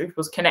finances, through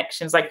people's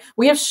connections. Like,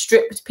 we have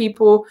stripped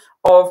people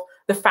of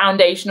the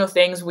foundational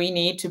things we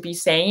need to be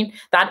sane.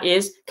 That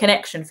is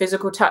connection,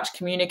 physical touch,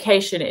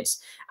 communication.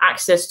 It's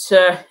access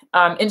to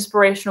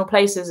inspirational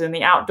places in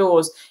the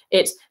outdoors.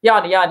 It's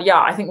yada, yada,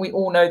 yada. I think we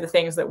all know the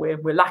things that we're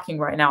lacking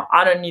right now.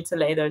 I don't need to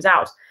lay those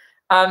out.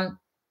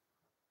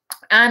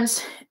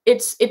 And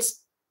it's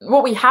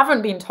what we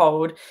haven't been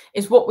told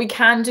is what we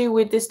can do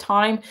with this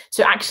time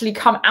to actually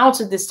come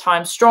out of this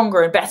time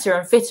stronger and better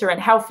and fitter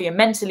and healthier,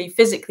 mentally,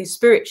 physically,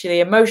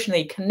 spiritually,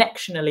 emotionally,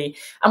 connectionally.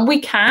 And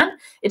we can.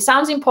 It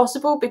sounds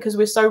impossible because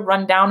we're so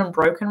run down and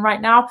broken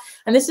right now.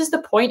 And this is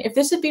the point. If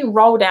this had been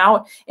rolled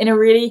out in a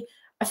really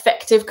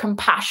effective,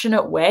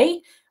 compassionate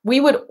way, we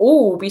would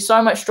all be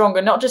so much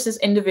stronger, not just as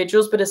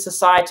individuals, but as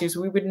societies.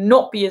 We would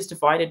not be as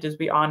divided as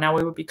we are now.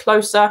 We would be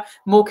closer,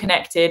 more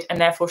connected, and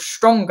therefore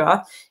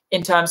stronger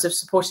in terms of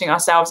supporting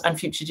ourselves and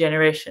future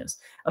generations.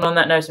 And on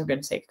that note, I'm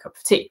going to take a cup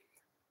of tea,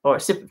 or a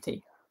sip of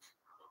tea.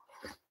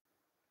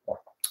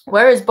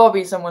 Where is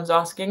Bobby? Someone's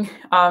asking.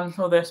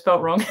 Although they're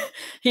spelt wrong.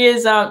 He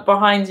is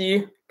behind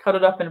you,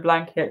 cuddled up in a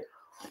blanket.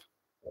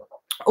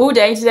 All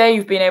day today,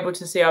 you've been able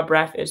to see our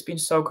breath. It's been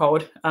so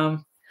cold.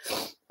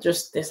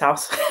 Just this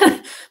house.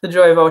 The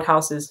joy of old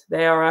houses.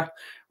 They are a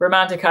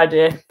romantic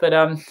idea,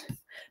 but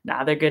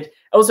nah, they're good.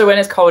 Also, when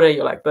it's colder,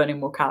 you're like burning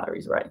more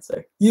calories, right?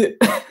 So yeah,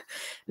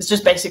 it's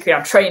just basically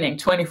I'm training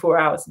 24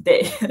 hours a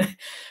day.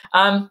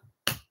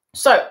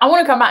 So I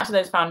want to come back to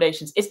those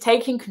foundations. It's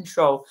taking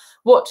control.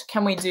 What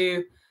can we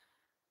do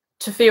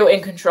to feel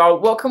in control?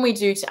 What can we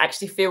do to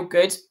actually feel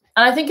good?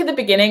 And I think at the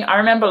beginning, I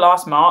remember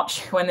last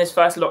March when this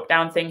first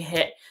lockdown thing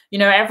hit, you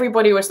know,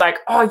 everybody was like,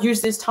 oh,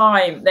 use this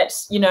time.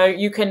 Let's, you know,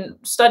 you can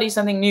study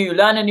something new,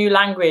 learn a new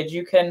language.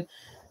 You can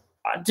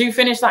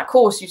finish that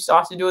course you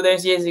started all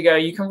those years ago.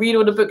 You can read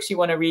all the books you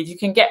want to read. You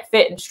can get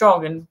fit and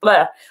strong and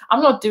blah.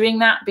 I'm not doing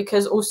that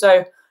because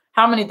also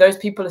how many of those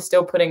people are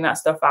still putting that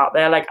stuff out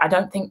there? Like, I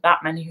don't think that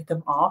many of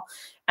them are.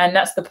 And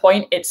that's the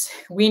point.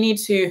 We need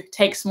to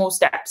take small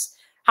steps.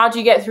 How do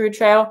you get through a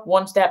trail?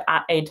 One step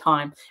at a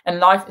time. And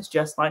life is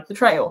just like the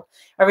trail.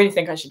 I really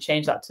think I should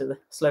change that to the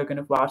slogan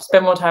of Wild.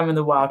 Spend more time in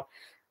the wild.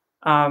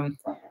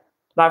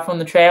 Life on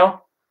the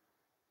trail.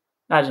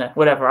 I don't know,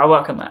 whatever. I'll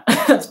work on that.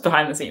 That's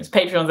behind the scenes.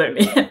 Patreons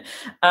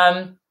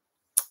only.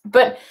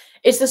 But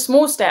it's the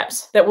small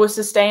steps that will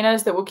sustain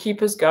us, that will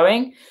keep us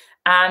going,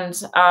 and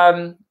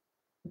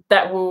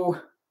that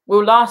will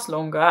last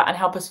longer and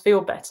help us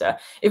feel better.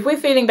 If we're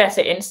feeling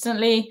better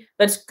instantly,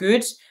 that's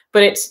good.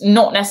 But it's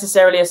not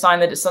necessarily a sign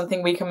that it's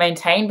something we can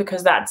maintain,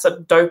 because that's a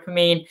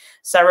dopamine,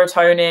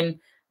 serotonin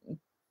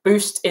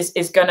boost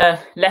is going to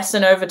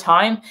lessen over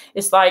time.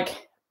 It's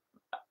like,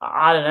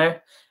 I don't know,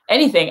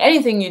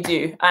 anything you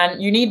do,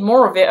 and you need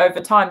more of it over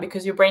time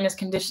because your brain is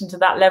conditioned to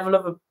that level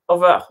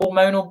of a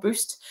hormonal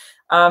boost.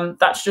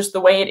 That's just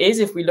the way it is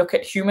if we look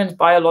at humans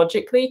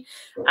biologically.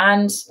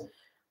 And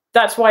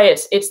that's why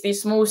it's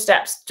these small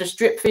steps, just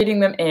drip feeding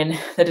them in,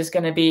 that is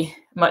going to be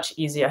much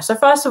easier. So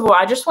first of all,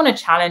 I just want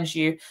to challenge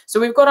you. So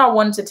we've got our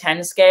 1 to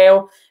 10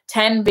 scale,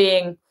 10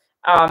 being,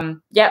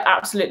 yeah,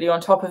 absolutely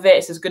on top of it.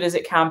 It's as good as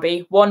it can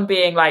be. 1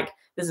 being like,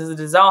 this is a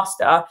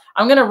disaster.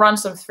 I'm going to run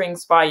some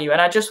things by you.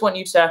 And I just want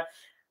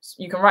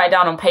you can write it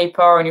down on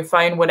paper or on your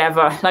phone,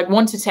 whatever, like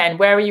 1 to 10,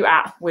 where are you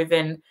at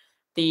within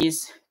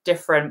these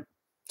different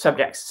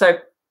subjects? So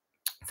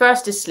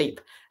first is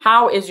sleep.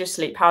 How is your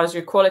sleep? How is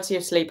your quality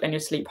of sleep and your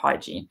sleep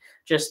hygiene?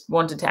 Just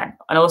 1 to 10.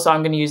 And also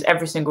I'm going to use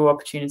every single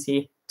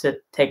opportunity to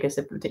take a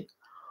sip of tea.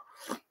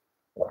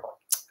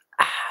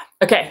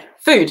 Okay,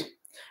 food.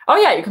 Oh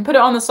yeah, you can put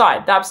it on the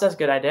side. That's a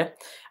good idea.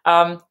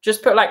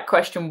 Just put like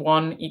question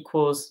 1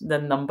 equals the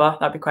number.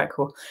 That'd be quite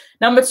cool.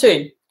 Number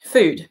 2,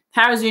 food.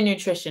 How is your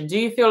nutrition? Do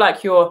you feel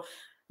like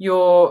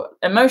you're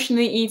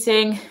emotionally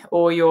eating,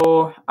 or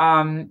you're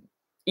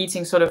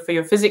eating sort of for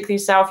your physically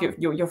self?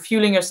 You're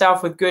fueling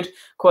yourself with good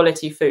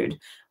quality food.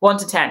 1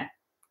 to 10.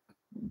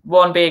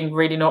 1 being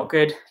really not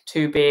good,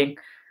 2 being,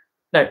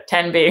 no,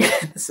 10 being,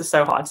 this is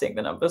so hard seeing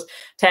the numbers,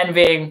 10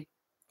 being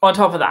on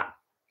top of that.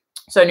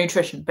 So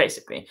nutrition,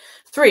 basically.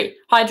 3,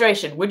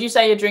 hydration. Would you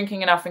say you're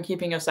drinking enough and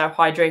keeping yourself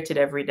hydrated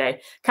every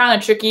day? Kind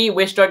of tricky.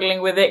 We're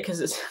struggling with it because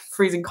it's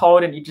freezing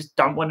cold and you just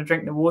don't want to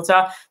drink the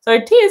water. So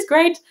tea is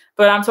great,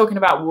 but I'm talking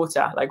about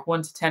water, like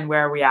 1 to 10,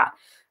 where are we at?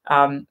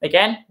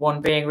 Again,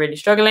 1 being really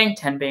struggling,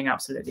 10 being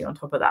absolutely on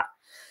top of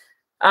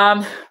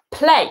that.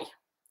 Play.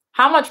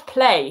 How much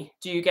play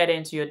do you get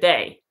into your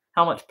day?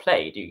 How much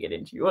play do you get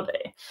into your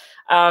day?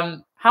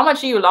 How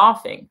much are you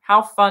laughing?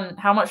 How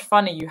much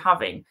fun are you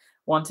having?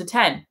 1 to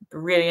 10.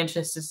 Really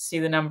interested to see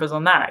the numbers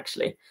on that,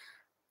 actually.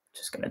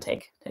 Just going to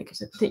take a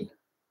sip of tea.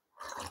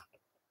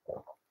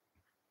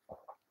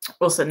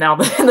 Also, now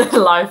the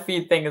live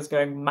feed thing is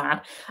going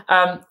mad.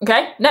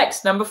 Okay,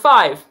 next, number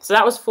 5. So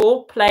that was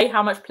 4, play.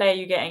 How much play are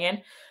you getting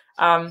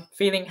in?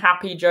 Feeling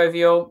happy,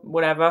 jovial,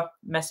 whatever,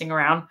 messing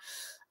around.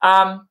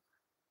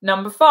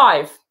 Number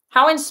 5,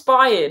 how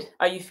inspired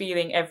are you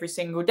feeling every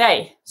single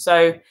day?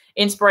 So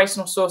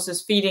inspirational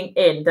sources feeding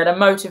in that are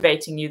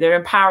motivating you, they're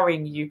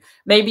empowering you.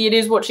 Maybe it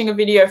is watching a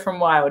video from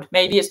Wild.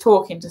 Maybe it's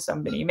talking to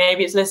somebody.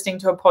 Maybe it's listening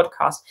to a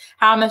podcast.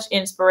 How much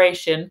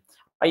inspiration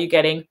are you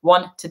getting?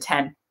 1 to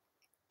 10.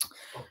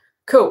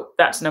 Cool,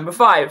 that's number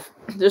 5.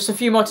 Just a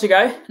few more to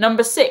go.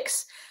 Number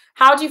 6,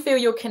 how do you feel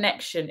your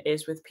connection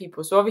is with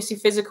people? So obviously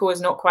physical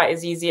is not quite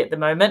as easy at the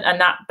moment, and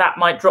that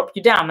might drop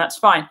you down. That's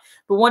fine.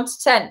 But 1 to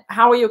 10,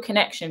 how are your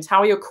connections? How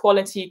are your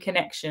quality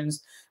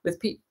connections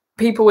with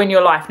people in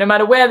your life, no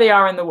matter where they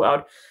are in the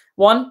world?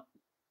 1,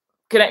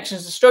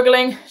 connections are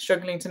struggling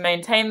to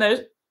maintain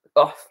those.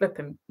 Oh,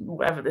 flipping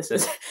whatever this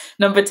is.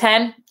 Number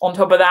 10, on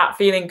top of that,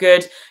 feeling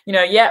good. You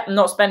know, yeah, I'm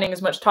not spending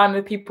as much time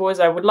with people as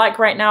I would like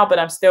right now, but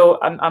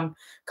I'm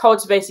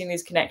cultivating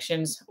these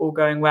connections, all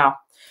going well.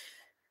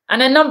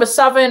 And then number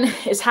 7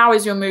 is, how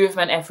is your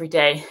movement every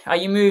day? Are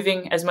you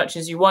moving as much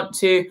as you want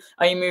to?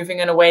 Are you moving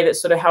in a way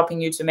that's sort of helping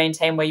you to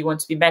maintain where you want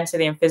to be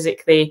mentally and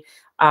physically,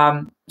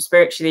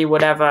 spiritually,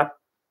 whatever?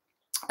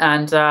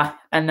 And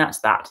that's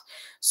that.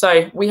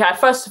 So we had,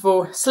 first of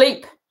all,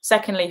 sleep.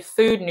 Secondly,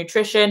 food,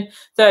 nutrition.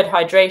 3rd,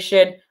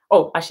 hydration.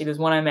 Oh, actually, there's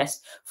 1 I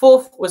missed.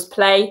 4th was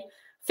play.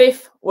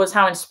 5th was,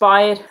 how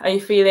inspired are you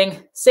feeling?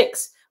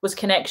 6 was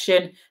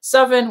connection.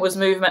 7 was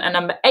movement. And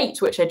number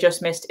 8, which I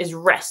just missed, is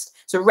rest.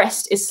 So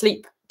rest is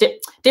sleep,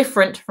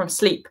 different from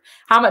sleep.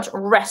 How much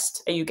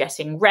rest are you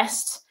getting?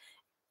 Rest,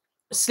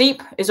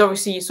 sleep is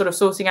obviously sort of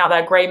sorting out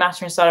that grey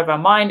matter inside of our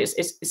mind.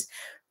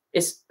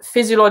 It's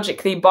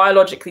physiologically,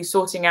 biologically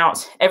sorting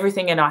out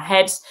everything in our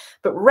heads.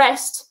 But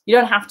rest, you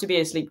don't have to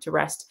be asleep to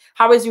rest.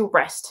 How is your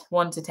rest?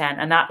 1 to 10,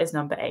 and that is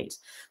number 8.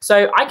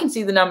 So I can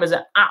see the numbers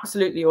are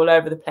absolutely all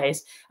over the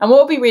place. And what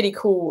would be really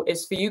cool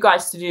is for you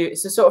guys to do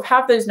is to sort of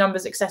have those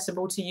numbers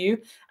accessible to you,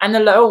 and the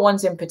lower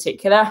ones in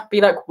particular. Be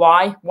like,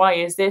 why? Why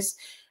is this?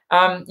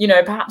 You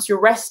know, perhaps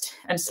your rest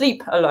and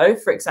sleep are low,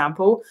 for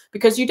example,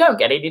 because you don't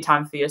get any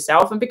time for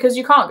yourself, and because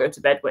you can't go to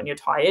bed when you're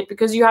tired,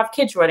 because you have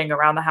kids running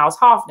around the house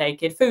half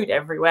naked, food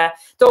everywhere,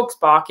 dogs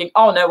barking.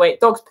 Oh, no, wait,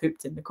 dog's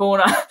pooped in the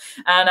corner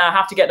and I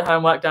have to get the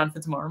homework done for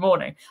tomorrow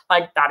morning.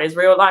 Like, that is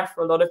real life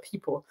for a lot of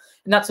people,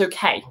 and that's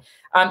okay.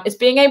 It's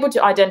being able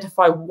to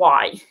identify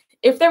why.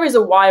 If there is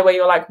a why where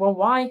you're like, well,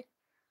 why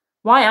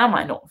am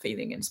I not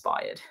feeling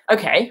inspired?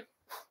 Okay.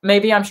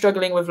 Maybe I'm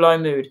struggling with low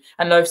mood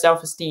and low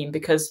self-esteem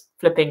because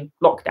flipping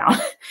lockdown.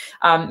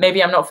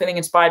 Maybe I'm not feeling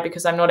inspired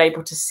because I'm not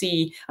able to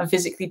see and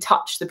physically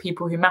touch the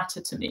people who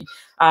matter to me.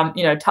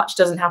 You know, touch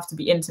doesn't have to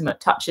be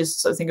intimate. Touch is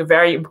something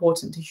very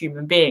important to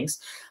human beings.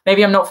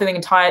 Maybe I'm not feeling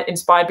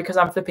inspired because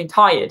I'm flipping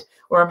tired,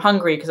 or I'm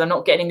hungry because I'm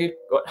not getting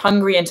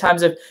hungry in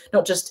terms of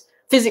not just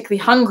physically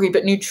hungry,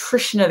 but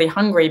nutritionally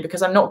hungry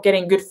because I'm not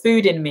getting good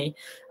food in me.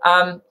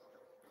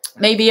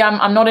 Maybe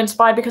I'm not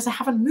inspired because I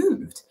haven't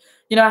moved.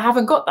 You know, I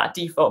haven't got that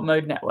default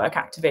mode network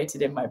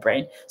activated in my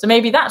brain. So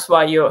maybe that's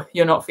why you're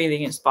not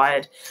feeling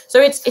inspired.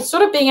 So it's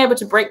sort of being able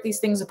to break these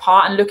things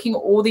apart and looking at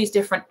all these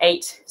different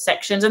 8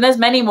 sections. And there's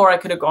many more I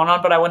could have gone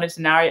on, but I wanted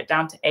to narrow it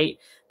down to 8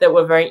 that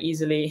were very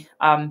easily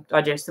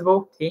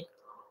digestible.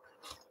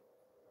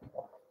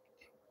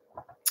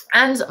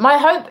 And my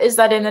hope is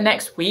that in the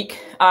next week,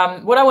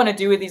 what I want to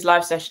do with these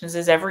live sessions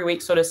is every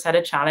week sort of set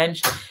a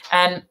challenge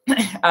and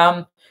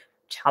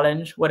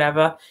challenge,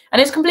 whatever. And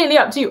it's completely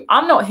up to you.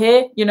 I'm not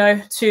here, you know,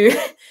 to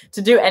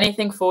do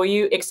anything for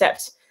you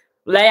except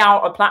lay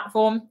out a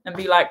platform and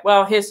be like,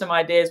 well, here's some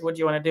ideas. What do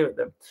you want to do with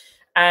them?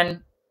 And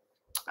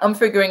I'm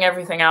figuring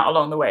everything out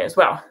along the way as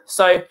well.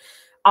 So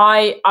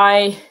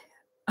I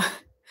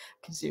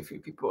can see a few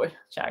people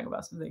chatting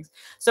about some things.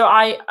 So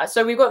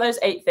we've got those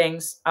 8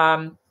 things.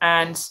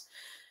 And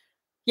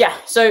yeah,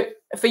 so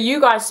for you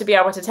guys to be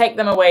able to take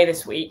them away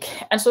this week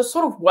and so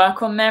sort of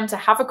work on them, to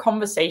have a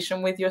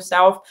conversation with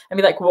yourself and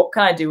be like, what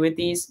can I do with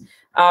these?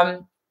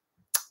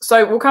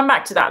 So we'll come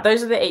back to that.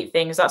 Those are the 8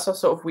 things. That's our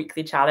sort of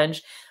weekly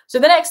challenge. So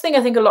the next thing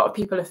I think a lot of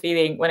people are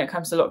feeling when it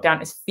comes to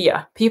lockdown is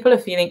fear. People are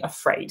feeling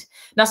afraid.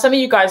 Now, some of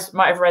you guys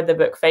might have read the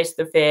book, Face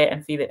the Fear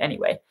and Feel It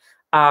Anyway.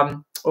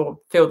 Or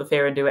Feel the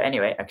Fear and Do It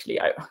Anyway. Actually,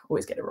 I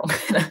always get it wrong.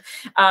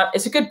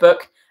 It's a good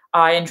book.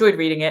 I enjoyed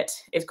reading it.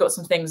 It's got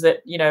some things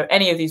that, you know,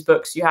 any of these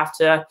books, you have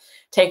to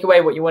take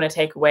away what you want to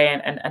take away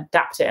and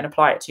adapt it and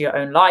apply it to your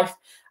own life.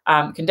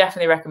 Can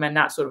definitely recommend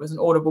that sort of as an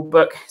audible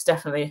book. It's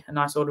definitely a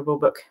nice audible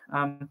book.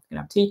 You can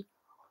have tea.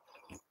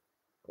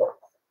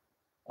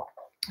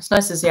 It's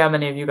nice to see how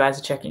many of you guys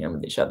are checking in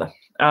with each other.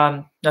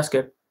 That's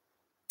good.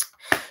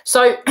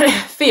 So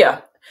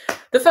fear.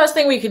 The first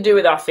thing we can do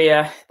with our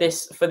fear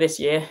for this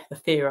year, the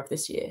fear of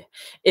this year,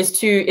 is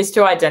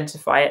to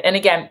identify it. And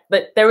again,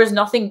 there is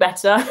nothing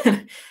better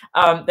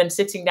than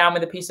sitting down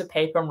with a piece of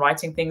paper and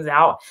writing things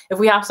out. If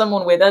we have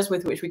someone with us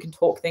with which we can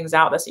talk things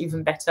out, that's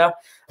even better.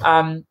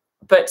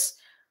 But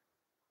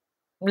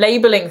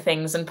labeling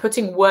things and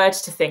putting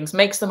words to things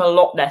makes them a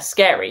lot less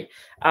scary.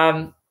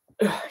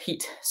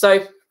 Heat.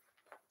 So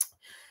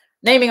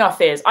naming our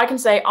fears. I can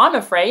say, I'm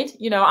afraid,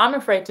 you know, I'm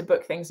afraid to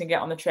book things and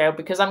get on the trail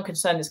because I'm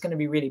concerned it's going to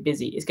be really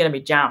busy. It's going to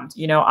be jammed.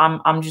 You know,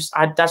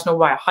 that's not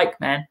why I hike,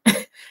 man.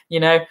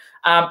 You know,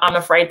 I'm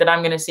afraid that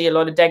I'm going to see a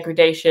lot of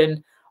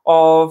degradation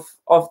of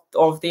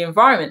the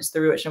environments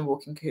through which I'm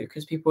walking through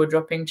because people are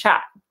dropping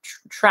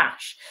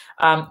trash.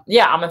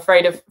 Yeah, I'm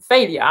afraid of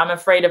failure. I'm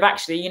afraid of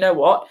actually, you know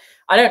what?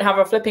 I don't have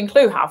a flipping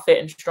clue how fit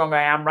and strong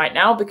I am right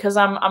now because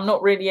I'm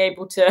not really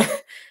able to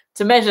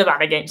measure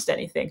that against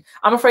anything.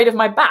 I'm afraid of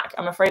my back.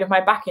 I'm afraid of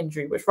my back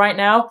injury, which right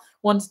now,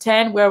 1 to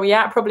 10, where are we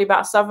at? Probably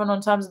about 7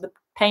 on terms of the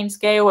pain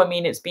scale. I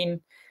mean, it's been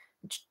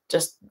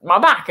just my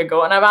back. I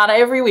go on about it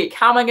every week.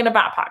 How am I going to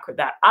backpack with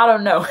that? I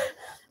don't know.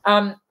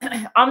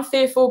 I'm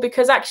fearful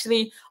because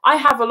actually I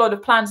have a lot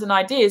of plans and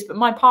ideas, but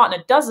my partner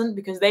doesn't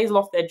because they've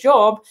lost their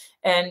job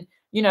and,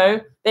 you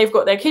know, they've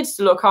got their kids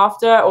to look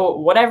after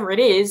or whatever it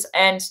is.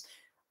 And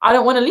I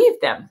don't want to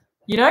leave them.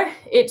 You know,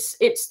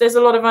 there's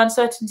a lot of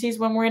uncertainties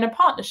when we're in a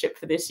partnership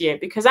for this year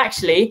because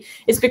actually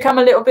it's become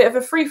a little bit of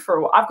a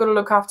free-for-all. I've got to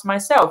look after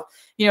myself.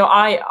 You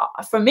know,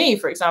 for me,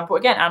 for example,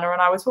 again, Anna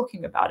and I were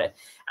talking about it.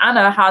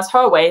 Anna has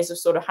her ways of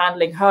sort of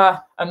handling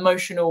her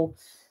emotional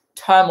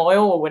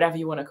turmoil or whatever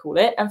you want to call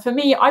it. And for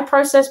me, I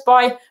process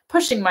by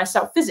pushing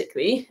myself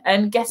physically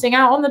and getting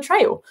out on the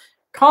trail.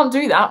 Can't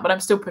do that, but I'm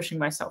still pushing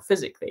myself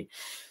physically.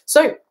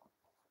 So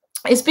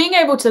it's being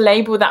able to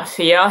label that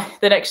fear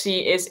that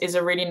actually is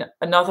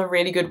another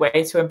really good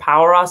way to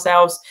empower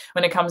ourselves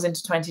when it comes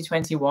into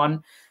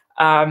 2021.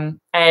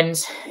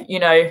 And, you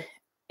know,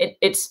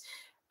 it's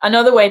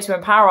another way to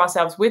empower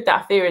ourselves with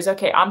that fear is,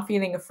 okay, I'm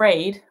feeling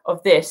afraid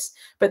of this.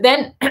 But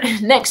then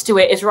next to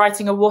it is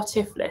writing a what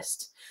if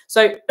list.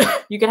 So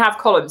you can have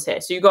columns here.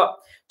 So you got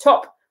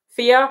top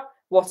fear,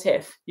 what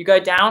if? You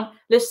go down,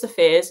 list the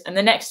fears, and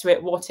then next to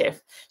it, what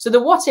if? So the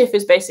what if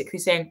is basically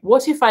saying,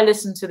 what if I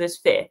listen to this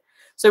fear?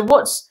 So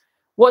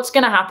what's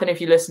going to happen if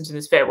you listen to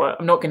this fear? Well,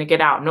 I'm not going to get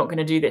out. I'm not going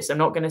to do this. I'm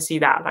not going to see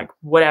that, like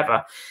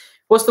whatever.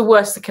 What's the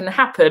worst that can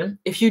happen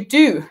if you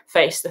do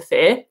face the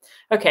fear?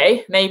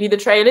 Okay, maybe the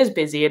trail is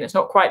busy and it's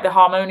not quite the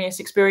harmonious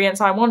experience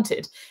I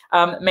wanted.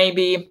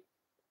 Maybe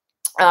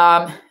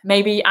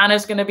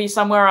Anna's going to be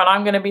somewhere and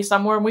I'm going to be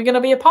somewhere and we're going to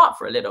be apart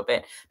for a little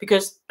bit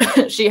because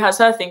she has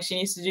her things she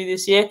needs to do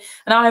this year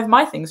and I have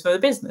my things for the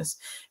business.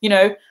 You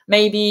know,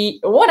 maybe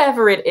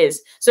whatever it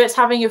is. So it's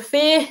having your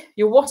fear,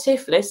 your what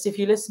if list, if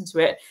you listen to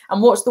it,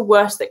 and what's the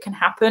worst that can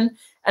happen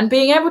and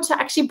being able to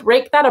actually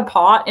break that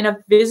apart in a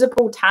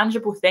visible,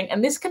 tangible thing.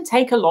 And this can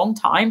take a long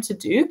time to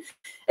do.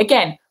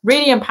 Again,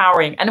 really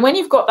empowering. And when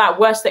you've got that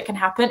worst that can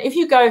happen, if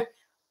you go,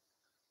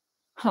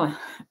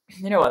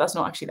 you know what, that's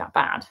not actually that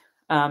bad.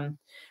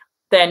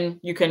 Then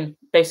you can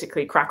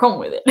basically crack on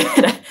with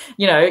it.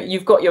 You know,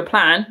 you've got your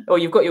plan or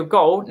you've got your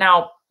goal.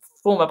 Now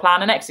form a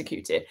plan and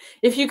execute it.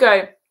 If you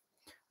go,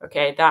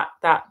 okay,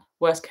 that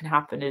worst can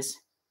happen is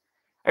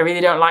I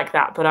really don't like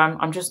that, but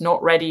I'm just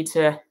not ready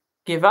to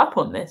give up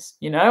on this.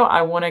 You know,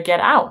 I want to get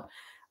out.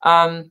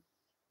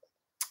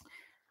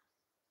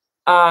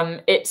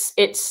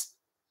 It's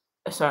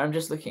sorry, I'm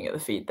just looking at the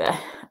feed there.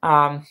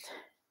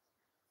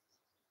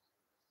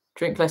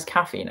 Drink less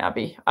caffeine,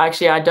 Abbie.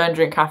 Actually, I don't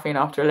drink caffeine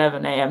after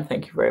 11 a.m.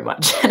 Thank you very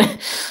much.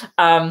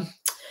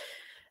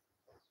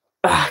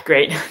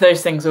 Great.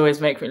 Those things always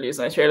make me lose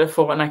my trail of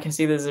thought, and I can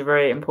see there's a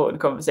very important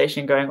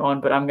conversation going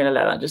on, but I'm going to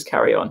let that just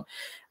carry on.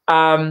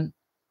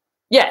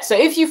 Yeah, so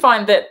if you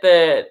find that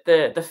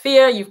the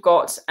fear you've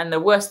got and the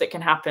worst that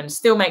can happen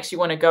still makes you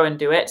want to go and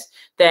do it,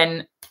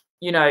 then,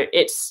 you know,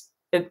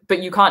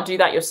 but you can't do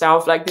that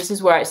yourself. Like, this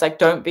is where it's like,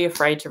 don't be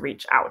afraid to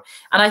reach out.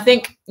 And I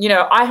think, you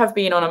know, I have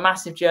been on a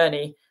massive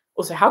journey.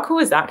 Also, how cool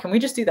is that? Can we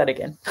just do that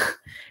again?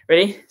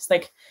 Ready? It's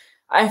like,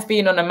 I've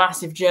been on a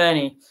massive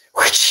journey.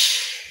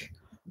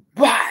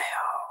 Wild.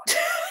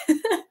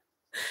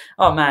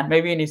 Oh man,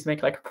 maybe you need to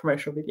make like a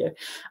promotional video.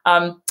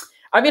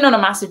 I've been on a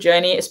massive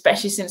journey,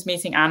 especially since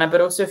meeting Anna,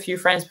 but also a few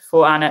friends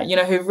before Anna, you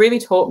know, who've really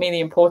taught me the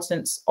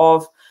importance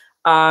of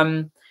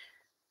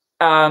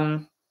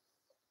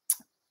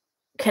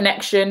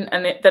connection,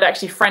 and that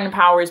actually friend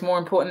power is more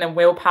important than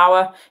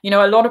willpower. You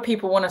know, a lot of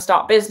people want to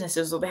start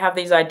businesses or they have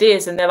these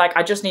ideas and they're like,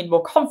 I just need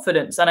more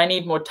confidence and I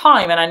need more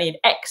time and I need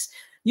X.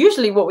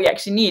 Usually what we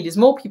actually need is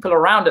more people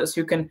around us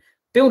who can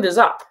build us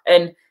up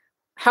and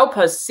help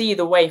us see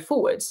the way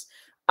forwards.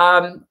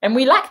 And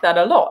we lack that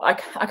a lot.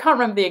 I can't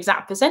remember the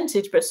exact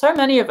percentage, but so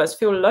many of us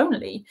feel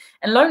lonely,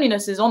 and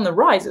loneliness is on the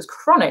rise. It's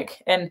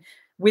chronic and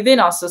within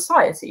our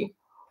society.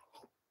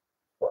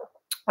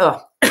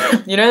 Oh,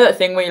 you know that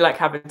thing where you like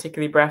have a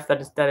tickly breath?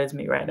 That is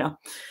me right now.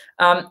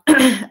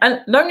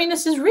 And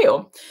loneliness is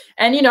real.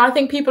 And, you know, I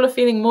think people are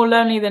feeling more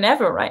lonely than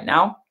ever right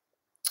now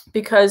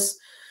because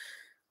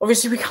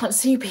obviously we can't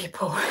see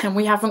people and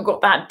we haven't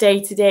got that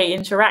day-to-day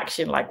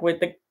interaction like with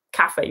the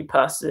cafe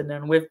person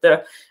and with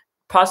the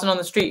person on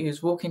the street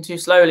who's walking too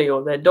slowly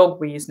or their dog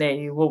wheezes near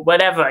you or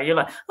whatever. You're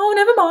like, oh,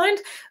 never mind.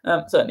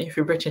 Certainly if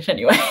you're British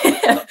anyway.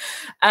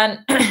 And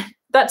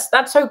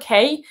that's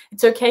okay.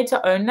 It's okay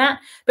to own that.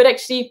 But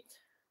actually,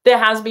 there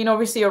has been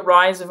obviously a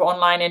rise of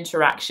online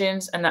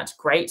interactions, and that's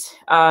great.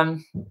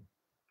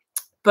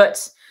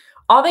 But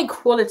are they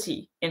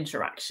quality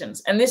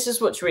interactions? And this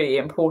is what's really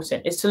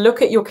important, is to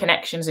look at your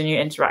connections and your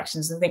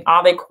interactions and think,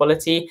 are they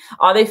quality?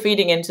 Are they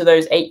feeding into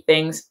those 8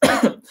 things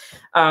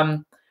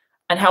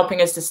and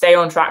helping us to stay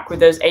on track with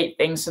those 8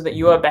 things so that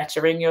you are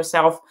bettering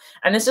yourself?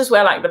 And this is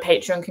where like the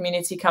Patreon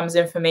community comes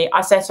in for me.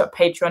 I set up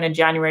Patreon in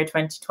January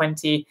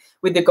 2020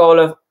 with the goal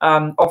of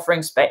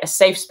offering a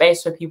safe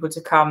space for people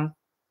to come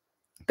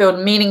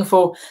build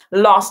meaningful,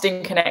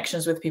 lasting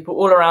connections with people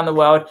all around the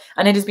world.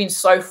 And it has been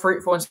so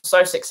fruitful and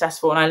so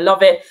successful. And I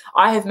love it.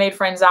 I have made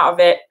friends out of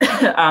it.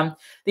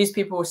 These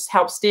people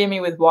help steer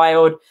me with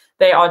Wild.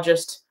 They are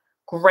just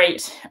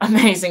great,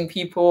 amazing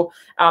people.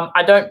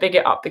 I don't big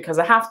it up because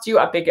I have to.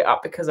 I big it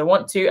up because I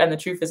want to. And the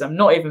truth is I'm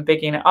not even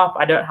bigging it up.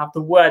 I don't have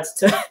the words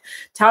to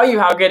tell you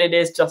how good it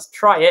is. Just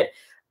try it.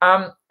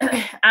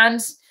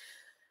 And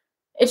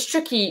it's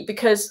tricky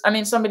because, I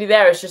mean, somebody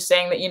there is just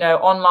saying that, you know,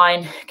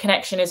 online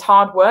connection is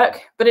hard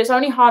work, but it's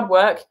only hard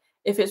work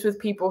if it's with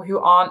people who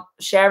aren't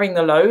sharing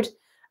the load.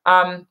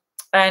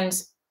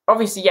 And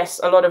obviously, yes,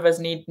 a lot of us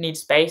need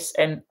space,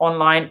 and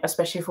online,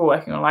 especially if we're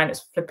working online, it's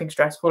flipping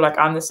stressful. Like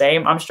I'm the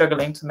same. I'm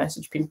struggling to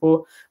message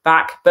people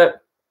back,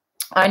 but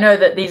I know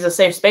that these are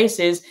safe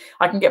spaces.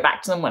 I can get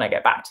back to them when I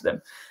get back to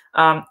them.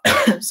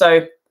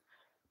 So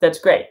that's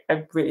great.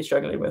 I'm really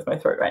struggling with my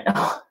throat right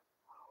now.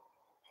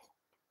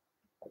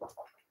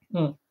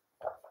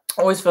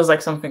 Always feels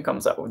like something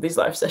comes up with these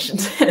live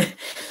sessions.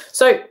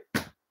 So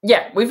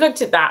yeah, we've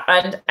looked at that,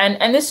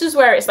 and this is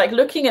where it's like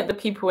looking at the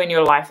people in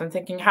your life and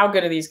thinking, how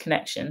good are these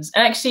connections?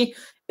 And actually,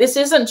 this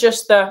isn't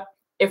just the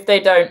if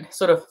they don't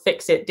sort of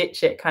fix it,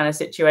 ditch it kind of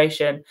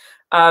situation.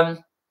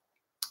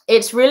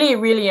 It's really,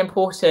 really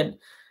important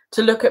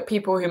to look at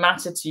people who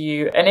matter to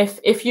you. And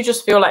if you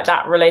just feel like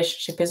that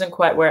relationship isn't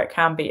quite where it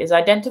can be, is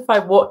identify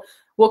what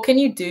can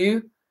you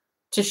do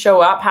to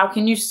show up? How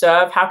can you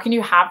serve? How can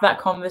you have that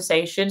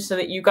conversation so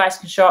that you guys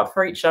can show up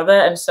for each other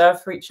and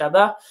serve for each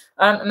other?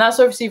 And that's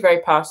obviously very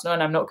personal,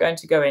 and I'm not going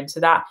to go into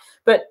that.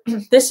 But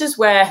this is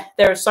where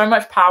there is so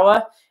much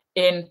power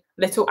in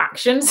little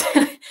actions.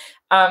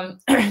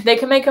 They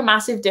can make a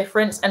massive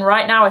difference. And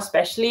right now,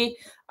 especially,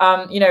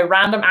 you know,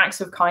 random acts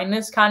of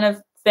kindness kind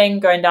of thing,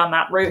 going down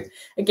that route,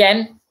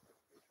 again,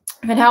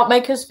 can help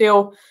make us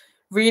feel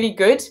really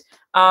good.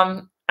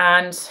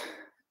 And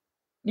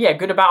yeah,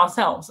 good about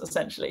ourselves,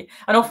 essentially.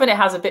 And often it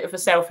has a bit of a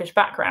selfish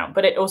background,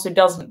 but it also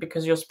doesn't,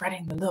 because you're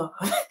spreading the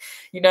love,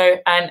 you know,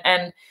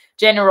 and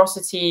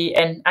generosity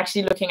and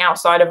actually looking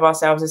outside of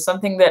ourselves is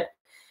something that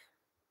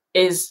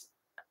is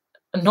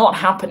not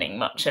happening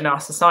much in our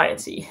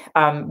society.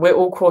 We're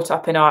all caught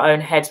up in our own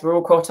heads. We're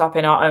all caught up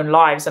in our own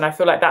lives. And I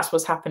feel like that's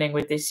what's happening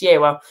with this year.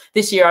 Well,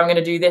 this year I'm going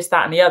to do this,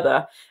 that, and the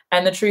other.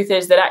 And the truth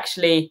is that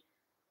actually,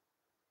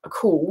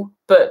 cool,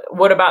 but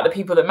what about the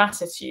people that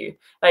matter to you?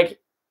 Like,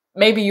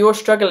 maybe you're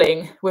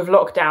struggling with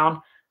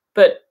lockdown,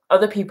 but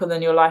other people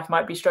in your life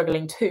might be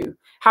struggling too.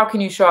 How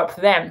can you show up for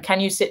them? Can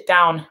you sit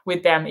down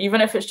with them, even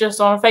if it's just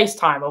on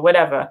FaceTime or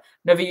whatever?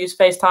 Never use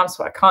FaceTime,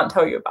 so I can't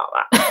tell you about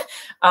that.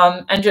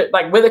 And just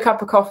like with a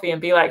cup of coffee and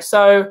be like,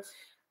 so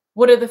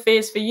what are the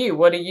fears for you?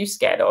 What are you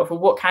scared of? Or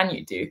what can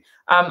you do?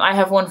 I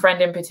have one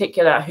friend in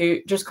particular who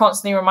just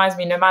constantly reminds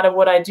me, no matter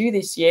what I do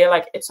this year,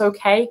 like it's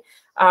okay.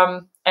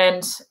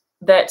 And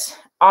that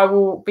I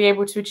will be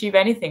able to achieve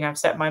anything I've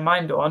set my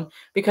mind on,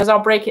 because I'll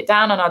break it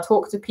down and I'll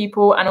talk to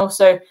people. And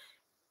also,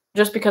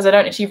 just because I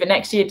don't achieve it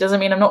next year, it doesn't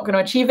mean I'm not going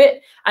to achieve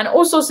it. And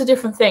all sorts of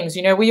different things.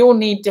 You know, we all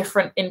need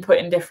different input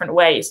in different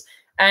ways.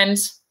 And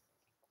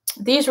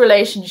these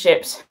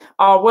relationships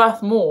are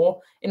worth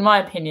more, in my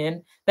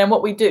opinion, than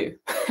what we do.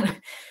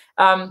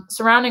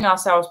 Surrounding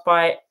ourselves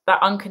by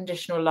that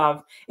unconditional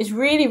love is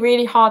really,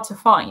 really hard to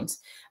find.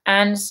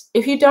 And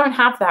if you don't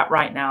have that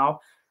right now,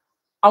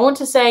 I want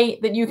to say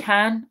that you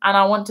can, and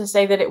I want to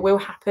say that it will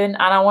happen.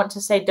 And I want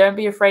to say, don't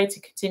be afraid to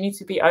continue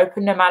to be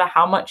open, no matter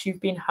how much you've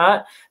been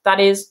hurt. That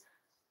is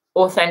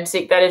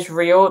authentic, that is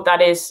real,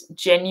 that is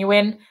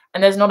genuine.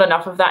 And there's not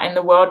enough of that in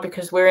the world,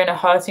 because we're in a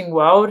hurting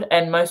world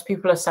and most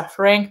people are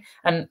suffering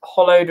and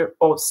hollowed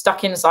or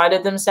stuck inside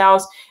of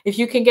themselves. If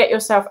you can get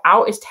yourself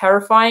out, it's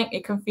terrifying.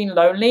 It can feel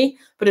lonely,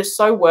 but it's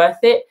so worth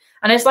it.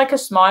 And it's like a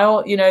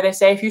smile. You know, they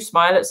say if you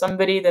smile at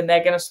somebody, then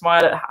they're going to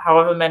smile at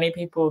however many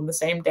people in the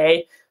same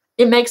day.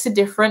 it makes a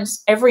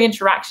difference. Every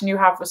interaction you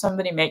have with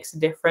somebody makes a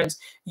difference.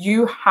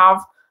 You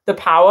have the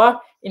power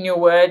in your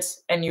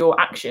words and your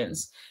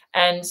actions.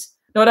 And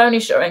not only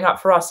showing up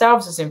for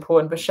ourselves is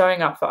important, but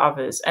showing up for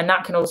others. And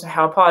that can also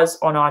help us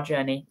on our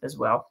journey as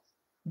well.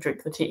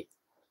 Drink the tea.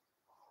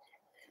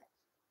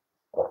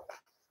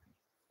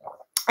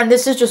 And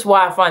this is just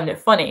why I find it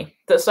funny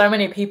that so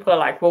many people are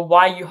like, well,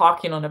 why are you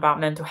harking on about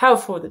mental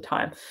health all the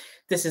time?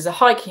 This is a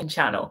hiking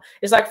channel.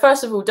 It's like,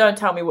 first of all, don't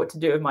tell me what to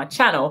do with my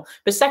channel.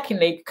 But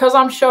secondly, because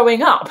I'm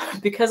showing up,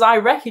 because I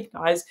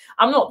recognize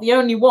I'm not the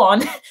only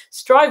one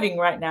striving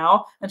right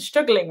now and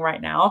struggling right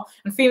now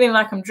and feeling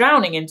like I'm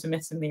drowning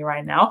intermittently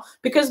right now,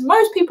 because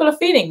most people are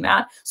feeling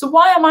that. So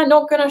why am I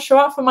not going to show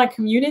up for my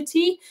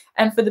community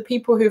and for the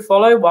people who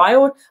follow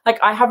Wild? Like,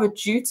 I have a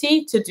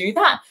duty to do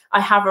that. I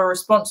have a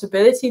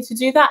responsibility to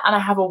do that. And I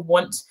have a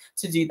want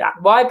to do that.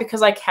 Why?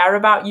 Because I care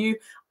about you.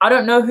 I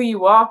don't know who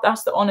you are.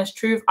 That's the honest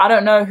truth. I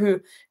don't know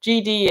who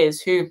GD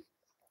is, who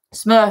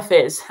Smurf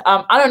is.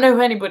 I don't know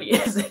who anybody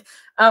is.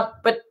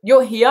 But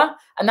you're here,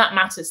 and that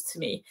matters to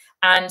me.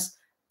 And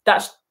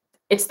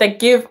it's the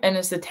give and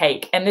it's the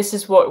take. And this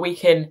is what we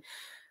can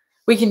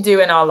do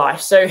in our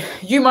life. So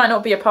you might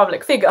not be a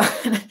public figure,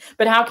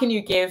 but how can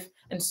you give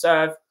and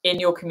serve in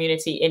your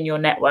community, in your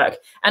network?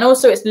 And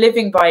also, it's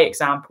living by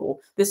example.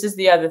 This is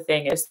the other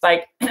thing. It's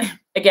like,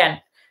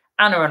 again,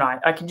 Anna and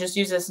I can just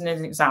use this as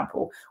an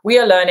example. We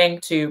are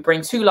learning to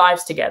bring two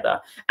lives together,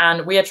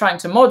 and we are trying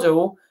to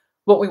model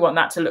what we want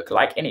that to look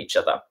like in each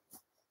other.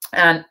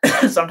 And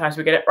sometimes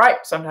we get it right,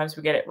 sometimes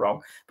we get it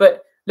wrong.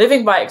 But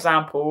living by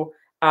example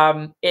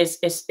is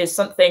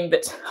something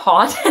that's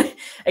hard.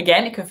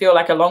 Again, it can feel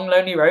like a long,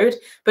 lonely road,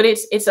 but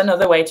it's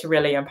another way to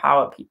really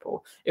empower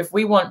people. If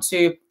we want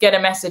to get a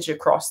message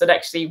across that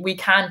actually we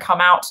can come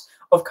out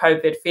of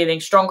COVID feeling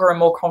stronger and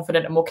more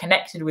confident and more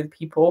connected with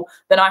people,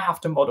 then I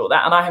have to model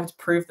that, and I have to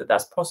prove that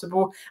that's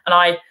possible. And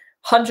I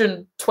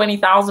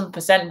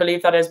 120,000%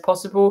 believe that is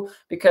possible,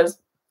 because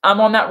I'm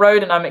on that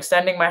road and I'm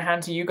extending my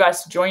hand to you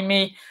guys to join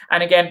me.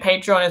 And again,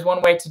 Patreon is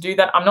one way to do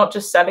that. I'm not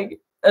just selling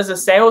it as a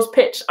sales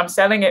pitch. I'm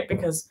selling it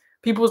because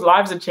people's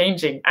lives are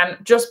changing. And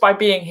just by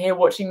being here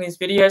watching these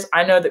videos,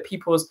 I know that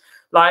people's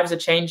lives are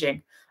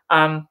changing.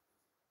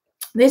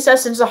 These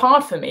sessions are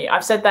hard for me.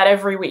 I've said that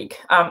every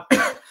week.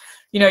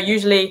 You know,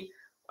 usually,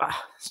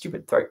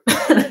 stupid throat.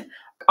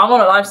 I'm on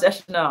a live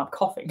session and I'm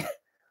coughing.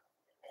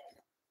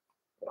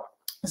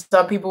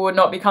 Some people would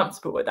not be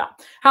comfortable with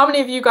that. How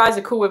many of you guys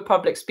are cool with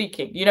public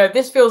speaking? You know,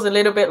 this feels a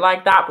little bit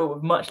like that, but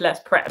with much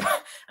less prep.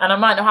 And I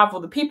might not have all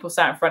the people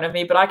sat in front of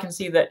me, but I can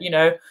see that, you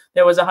know,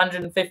 there was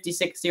 150,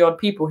 60 odd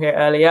people here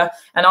earlier.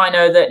 And I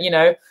know that, you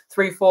know,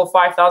 3, 4,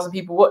 5,000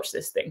 people watch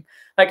this thing.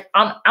 Like,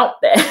 I'm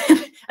out there.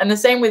 And the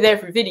same with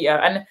every video.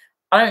 And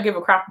I don't give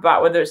a crap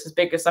about whether it's as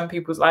big as some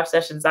people's live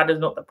sessions. That is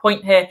not the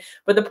point here.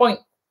 But the point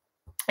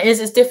is,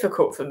 it's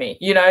difficult for me.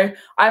 You know,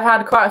 I've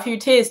had quite a few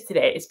tears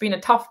today. It's been a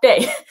tough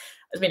day.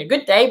 It's been a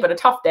good day, but a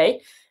tough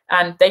day.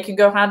 And they can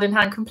go hand in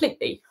hand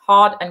completely.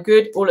 Hard and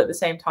good all at the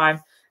same time,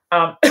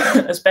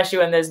 especially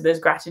when there's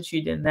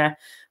gratitude in there.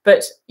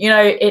 But, you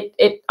know,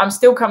 I'm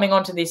still coming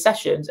onto these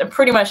sessions. And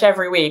pretty much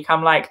every week,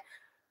 I'm like,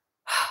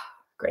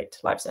 great,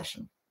 live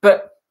session.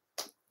 But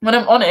when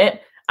I'm on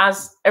it,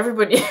 as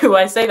everybody who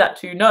I say that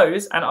to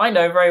knows, and I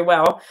know very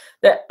well,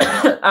 that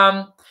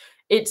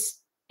it's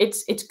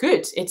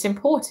good, it's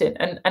important,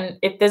 and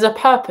there's a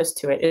purpose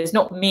to it. It's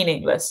not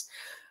meaningless.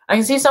 I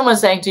can see someone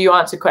saying, do you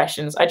answer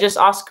questions? I just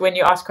ask, when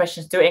you ask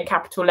questions, do it in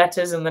capital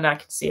letters, and then I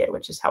can see it,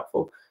 which is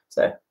helpful.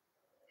 So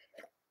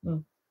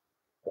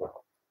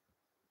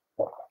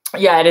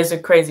yeah, it is a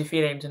crazy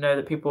feeling to know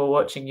that people are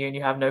watching you and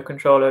you have no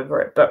control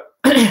over it. But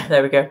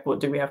there we go.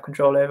 What do we have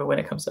control over when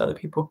it comes to other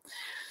people?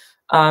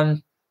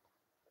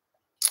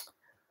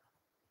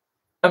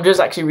 I'm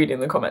just actually reading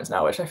the comments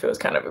now, which I feel is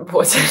kind of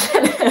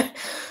important.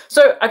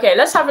 So, okay,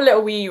 let's have a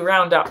little wee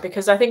roundup,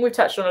 because I think we've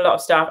touched on a lot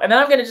of stuff. And then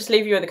I'm going to just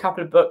leave you with a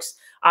couple of books.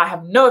 I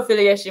have no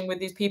affiliation with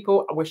these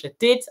people. I wish I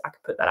did. I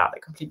could put that out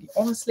there completely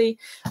honestly.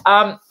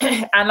 And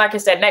like I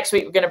said, next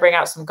week, we're going to bring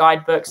out some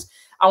guidebooks.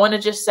 I want to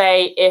just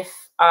say, if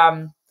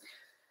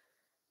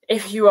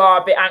you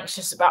are a bit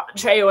anxious about the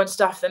trail and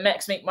stuff, the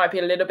next week might be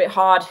a little bit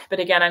hard. But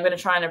again, I'm going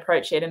to try and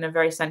approach it in a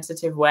very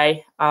sensitive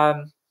way.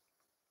 Yeah,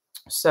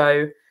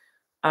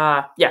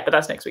 but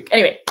that's next week.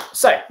 Anyway,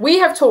 so we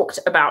have talked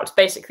about,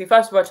 basically,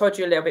 first of all, I told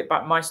you a little bit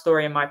about my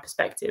story and my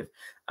perspective,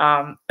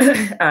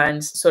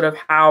 and sort of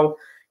how,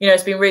 you know,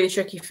 it's been really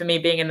tricky for me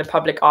being in the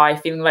public eye,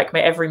 feeling like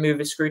my every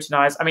move is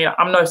scrutinized. I mean,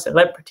 I'm no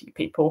celebrity,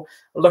 people.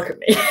 Look at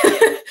me.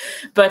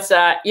 But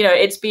you know,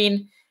 it's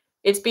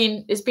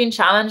been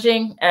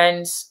challenging,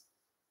 and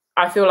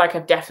I feel like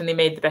I've definitely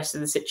made the best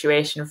of the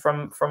situation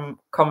from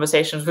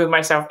conversations with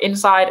myself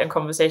inside and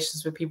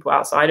conversations with people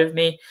outside of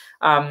me.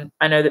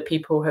 I know that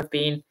people have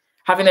been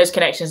having those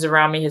connections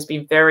around me has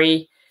been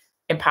very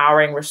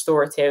empowering,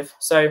 restorative.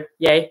 So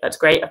yay, that's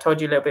great. I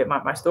told you a little bit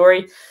about my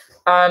story.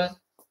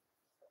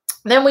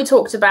 Then we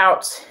talked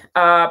about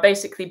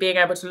basically being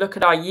able to look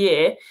at our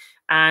year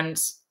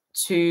and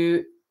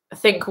to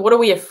think, what are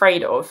we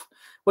afraid of?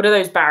 what are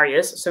those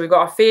barriers? So we've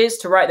got our fears,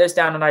 to write those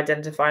down and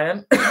identify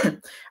them.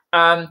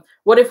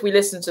 What if we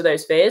listen to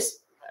those fears?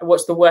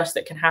 What's the worst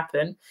that can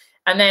happen?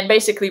 And then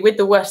basically with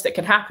the worst that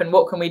can happen,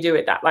 what can we do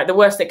with that? Like the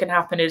worst that can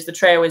happen is the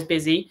trail is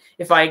busy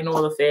if I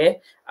ignore the fear.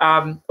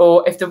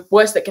 Or if the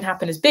worst that can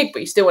happen is big, but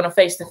you still want to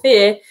face the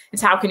fear,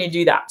 it's how can you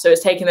do that? So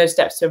it's taking those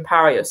steps to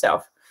empower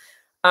yourself.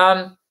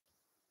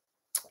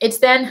 It's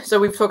then, so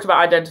we've talked about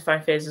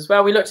identifying fears as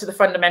well. We looked at the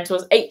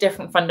fundamentals, 8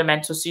 different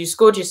fundamentals. So you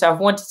scored yourself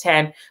 1 to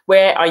 10.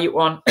 Where are you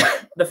on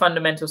the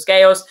fundamental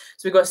scales?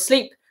 So we've got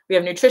sleep, we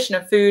have nutrition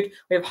and food,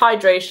 we have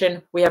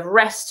hydration, we have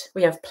rest,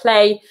 we have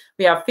play,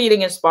 we have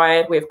feeling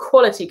inspired, we have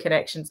quality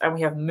connections, and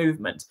we have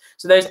movement.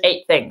 So those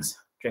 8 things,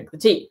 drink the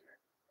tea.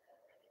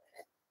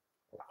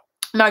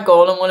 My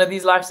goal on one of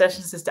these live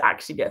sessions is to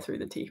actually get through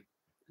the tea.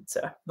 It's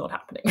not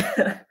happening.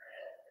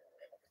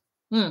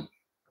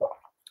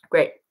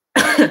 Great.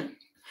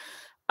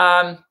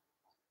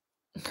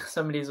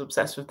 Somebody's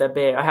obsessed with their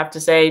beer. I have to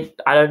say,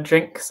 I don't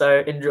drink, so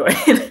enjoy.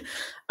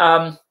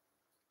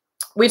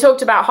 We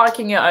talked about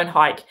hiking your own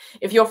hike.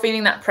 If you're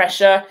feeling that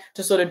pressure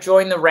to sort of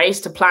join the race,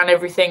 to plan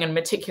everything and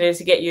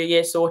meticulously get your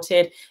year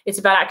sorted, it's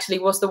about actually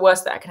what's the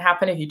worst that can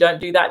happen if you don't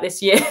do that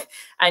this year,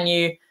 and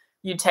you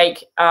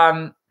take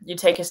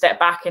a step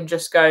back and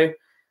just go,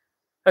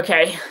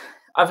 okay,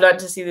 I've learned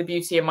to see the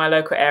beauty in my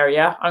local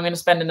area. I'm going to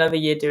spend another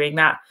year doing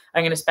that.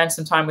 I'm going to spend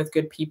some time with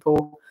good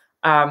people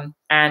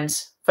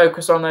and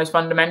focus on those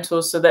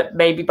fundamentals so that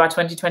maybe by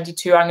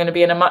 2022, I'm going to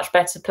be in a much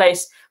better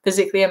place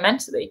physically and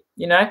mentally,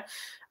 you know?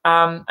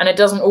 And it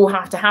doesn't all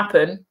have to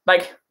happen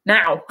like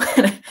now.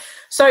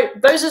 So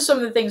those are some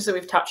of the things that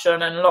we've touched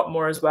on, and a lot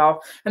more as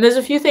well. And there's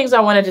a few things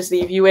I want to just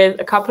leave you with,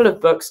 a couple of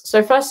books.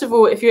 So first of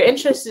all, if you're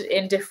interested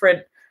in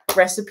different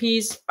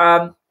recipes,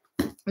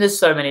 there's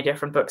so many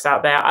different books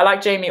out there. I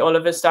like Jamie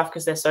Oliver's stuff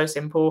because they're so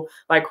simple,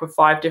 like with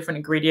 5 different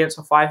ingredients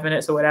or 5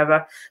 minutes or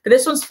whatever. But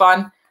this one's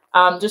fun.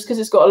 Just because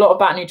it's got a lot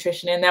about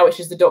nutrition in there, which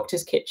is The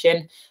Doctor's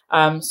Kitchen.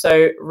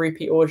 So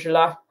Rupi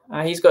Orjala,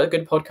 he's got a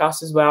good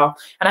podcast as well.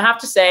 And I have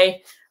to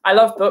say, I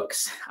love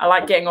books. I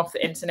like getting off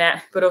the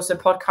internet, but also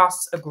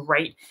podcasts are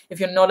great. If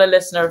you're not a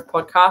listener of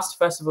podcasts,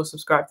 first of all,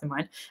 subscribe to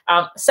mine.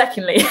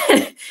 Secondly,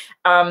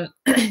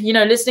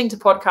 listening to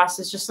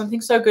podcasts is just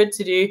something so good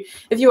to do.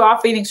 If you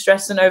are feeling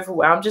stressed and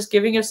overwhelmed, just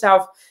giving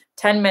yourself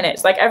 10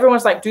 minutes. Like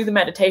everyone's like, do the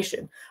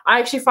meditation. I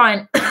actually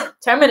find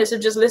 10 minutes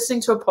of just listening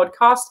to a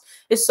podcast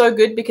is so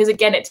good because,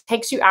 again, it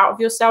takes you out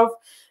of yourself.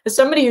 As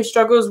somebody who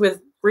struggles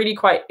with really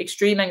quite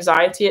extreme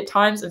anxiety at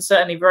times, and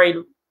certainly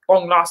very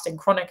long-lasting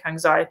chronic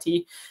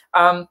anxiety,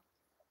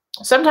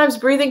 sometimes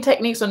breathing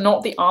techniques are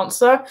not the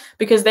answer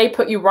because they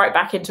put you right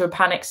back into a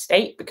panic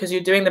state because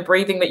you're doing the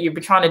breathing that you've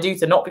been trying to do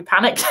to not be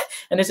panicked.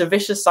 And it's a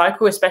vicious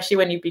cycle, especially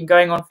when you've been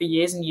going on for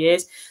years and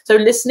years. So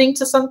listening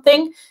to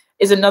something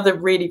is another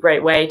really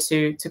great way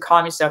to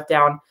calm yourself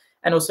down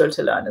and also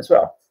to learn as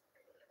well.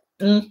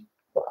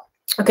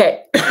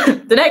 Okay,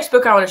 the next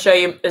book I want to show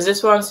you is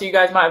this one. So you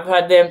guys might have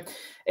heard them,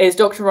 is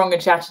Dr. Rangan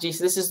Chatterjee.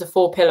 So this is the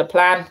 4-pillar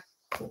plan.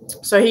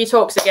 So he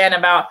talks again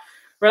about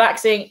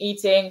relaxing,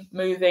 eating,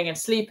 moving, and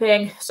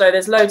sleeping. So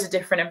there's loads of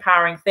different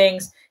empowering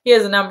things. He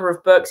has a number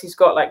of books. He's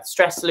got like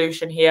Stress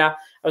Solution here.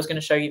 I was going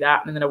to show you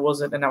that, and then I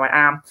wasn't, and now I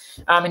am.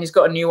 And he's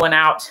got a new one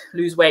out,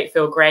 Lose Weight,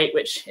 Feel Great,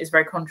 which is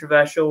very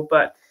controversial,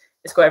 but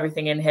it's got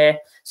everything in here.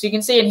 So you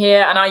can see in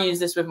here, and I use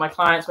this with my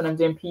clients when I'm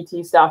doing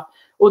PT stuff,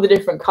 all the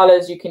different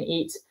colors you can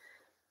eat,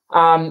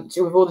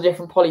 with all the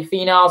different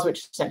polyphenols,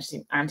 which are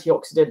essentially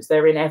antioxidants.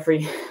 They're in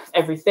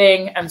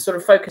everything, and sort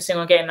of focusing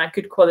on getting that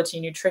good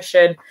quality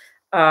nutrition.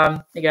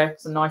 There you go,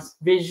 some nice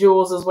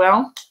visuals as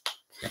well.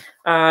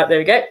 There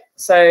we go.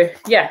 So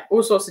yeah,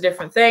 all sorts of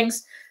different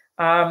things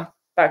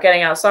about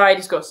getting outside.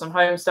 He's got some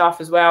home stuff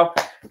as well.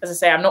 As I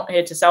say, I'm not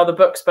here to sell the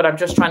books, but I'm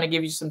just trying to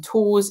give you some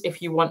tools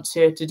if you want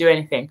to do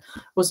anything.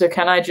 Also,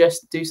 can I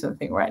just do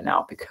something right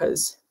now?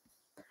 Because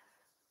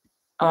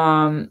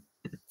there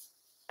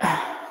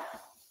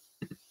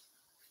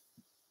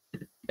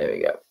we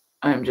go.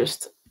 I'm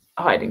just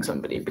hiding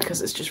somebody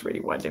because it's just really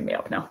winding me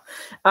up now.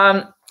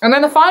 And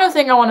then the final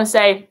thing I want to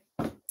say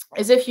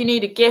is if you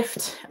need a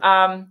gift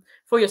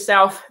for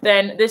yourself,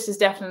 then this is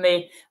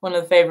definitely one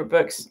of the favorite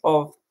books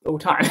of all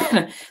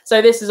time.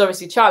 So this is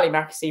obviously Charlie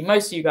Mackesy.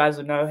 Most of you guys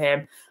will know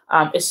him.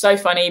 It's so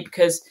funny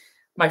because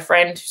my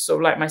friend, who's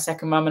sort of like my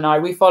second mum, and I,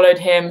 we followed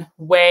him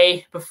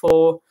way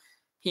before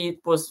he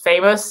was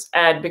famous,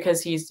 and because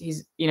he's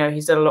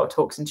done a lot of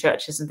talks in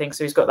churches and things,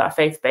 so he's got that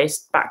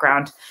faith-based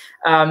background,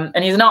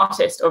 and he's an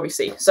artist,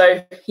 obviously.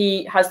 So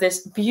he has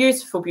this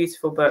beautiful,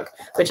 beautiful book,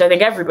 which I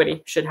think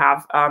everybody should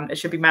have. It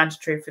should be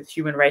mandatory for the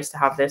human race to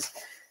have this.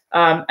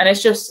 And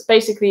it's just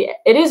basically,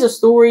 it is a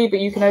story, but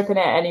you can open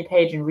it at any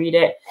page and read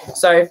it.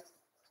 So,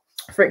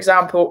 for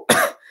example,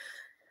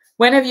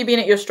 when have you been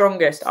at your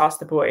strongest?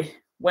 Asked the boy.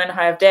 When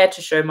I have dared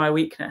to show my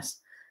weakness.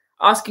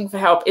 Asking for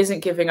help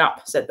isn't giving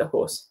up, said the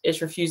horse.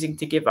 It's refusing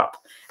to give up.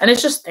 And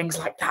it's just things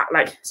like that.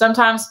 Like,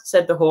 sometimes,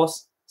 said the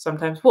horse.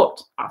 Sometimes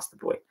what? Asked the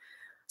boy.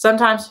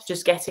 Sometimes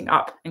just getting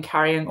up and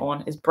carrying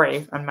on is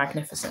brave and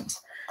magnificent.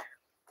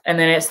 And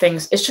then it's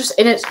things, it's just,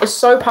 and it's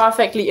so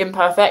perfectly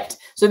imperfect.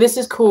 So this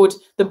is called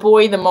The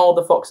Boy, the Mole,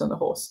 the Fox, and the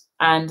Horse.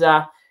 And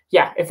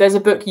yeah, if there's a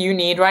book you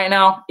need right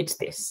now, it's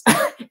this.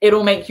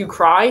 It'll make you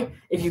cry.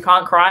 If you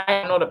can't cry,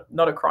 I'm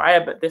not a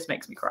crier, but this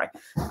makes me cry.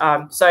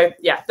 So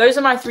yeah, those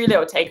are my 3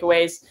 little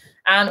takeaways.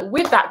 And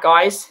with that,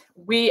 guys,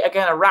 we are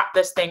going to wrap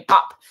this thing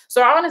up.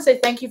 So I want to say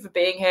thank you for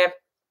being here.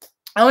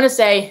 I want to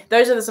say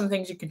those are some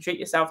things you can treat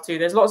yourself to.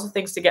 There's lots of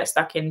things to get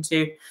stuck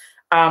into.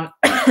 And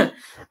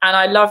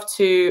I love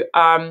to,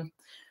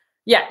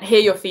 yeah, hear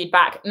your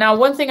feedback. Now,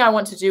 one thing I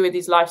want to do with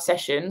these live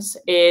sessions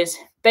is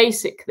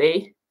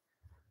basically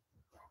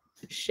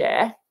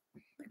share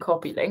a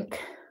copy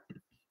link.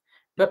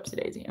 Whoops,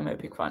 daisy, I'm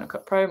opening Final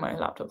Cut Pro. My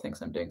laptop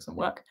thinks I'm doing some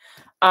work.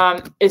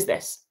 Is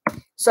this.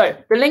 So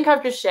the link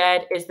I've just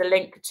shared is the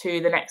link to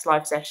the next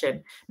live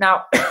session.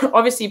 Now,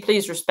 obviously,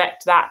 please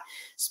respect that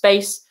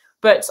space.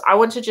 But I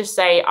want to just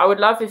say, I would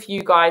love if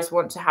you guys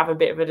want to have a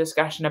bit of a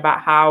discussion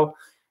about how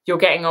you're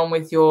getting on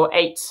with your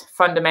 8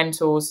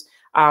 fundamentals,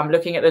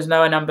 looking at those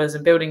lower numbers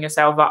and building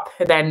yourself up,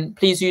 then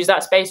please use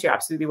that space. You're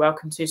absolutely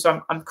welcome to.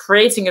 So I'm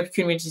creating a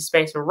community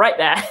space right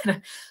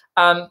there.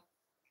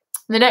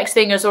 The next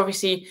thing is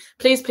obviously,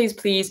 please, please,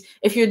 please,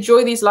 if you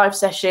enjoy these live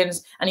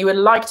sessions and you would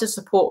like to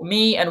support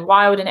me and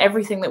Wild and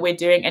everything that we're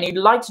doing, and you'd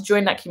like to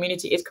join that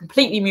community, it's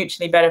completely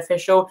mutually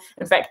beneficial.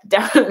 In fact,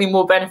 definitely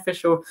more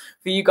beneficial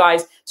for you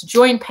guys to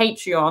join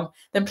Patreon,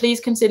 then please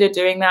consider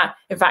doing that.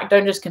 In fact,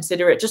 don't just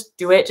consider it, just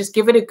do it. Just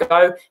give it a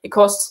go. It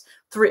costs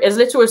as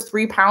little as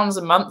 £3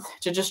 a month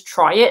to just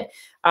try it.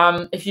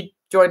 If you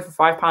join for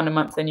 £5 a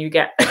month, then you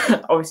get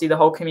obviously the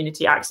whole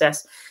community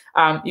access.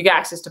 You get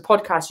access to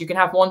podcasts. You can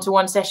have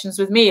one-to-one sessions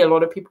with me. A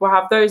lot of people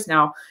have those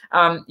now.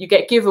 You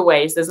get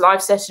giveaways. There's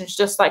live sessions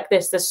just like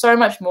this. There's so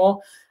much more.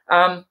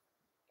 I'm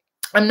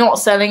not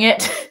selling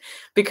it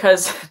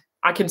because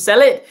I can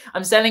sell it.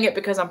 I'm selling it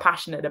because I'm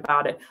passionate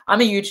about it.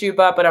 I'm a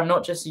YouTuber, but I'm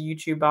not just a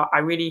YouTuber.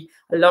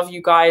 I love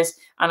you guys,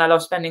 and I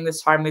love spending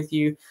this time with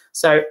you.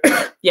 So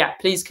yeah,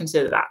 please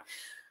consider that.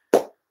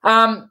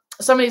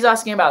 Somebody's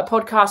asking about the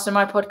podcast. So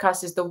my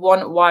podcast is the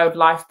One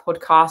Wildlife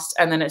podcast,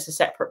 and then it's a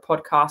separate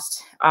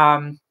podcast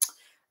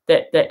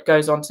that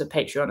goes on to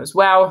Patreon as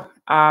well.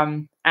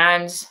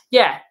 And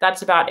yeah,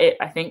 that's about it,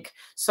 I think.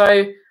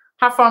 So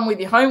have fun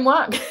with your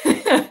homework.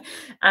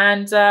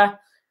 And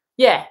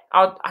yeah,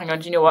 hang on.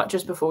 Do you know what?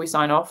 Just before we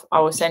sign off, I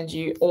will send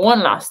you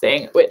one last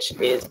thing, which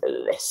is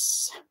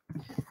this.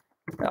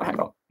 Oh, hang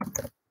on.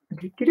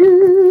 Here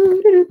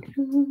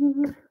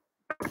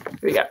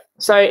we go.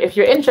 So if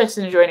you're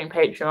interested in joining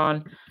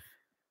Patreon,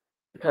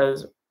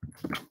 because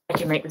I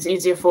can make this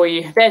easier for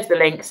you, there's the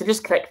link. So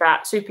just click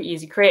that. Super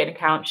easy. Create an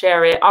account,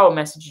 share it. I will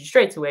message you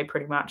straight away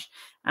pretty much.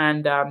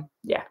 And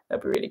yeah,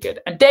 that'd be really good.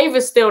 And Dave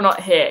is still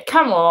not here.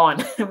 Come on.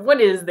 What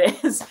is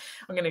this?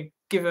 I'm going to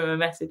give him a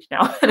message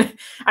now.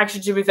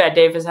 Actually, to be fair,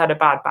 Dave has had a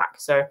bad back.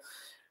 So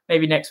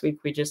maybe next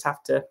week we just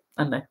have to,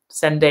 I don't know,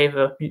 send Dave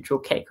a mutual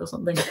cake or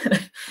something.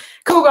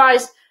 Cool,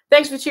 guys.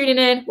 Thanks for tuning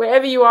in.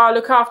 Wherever you are,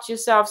 look after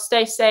yourself.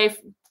 Stay safe.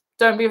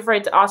 Don't be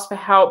afraid to ask for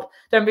help.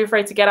 Don't be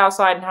afraid to get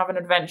outside and have an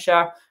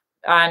adventure.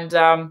 And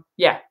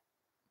yeah,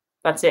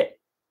 that's it.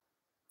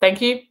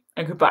 Thank you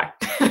and goodbye.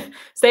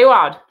 Stay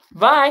wild.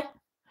 Bye.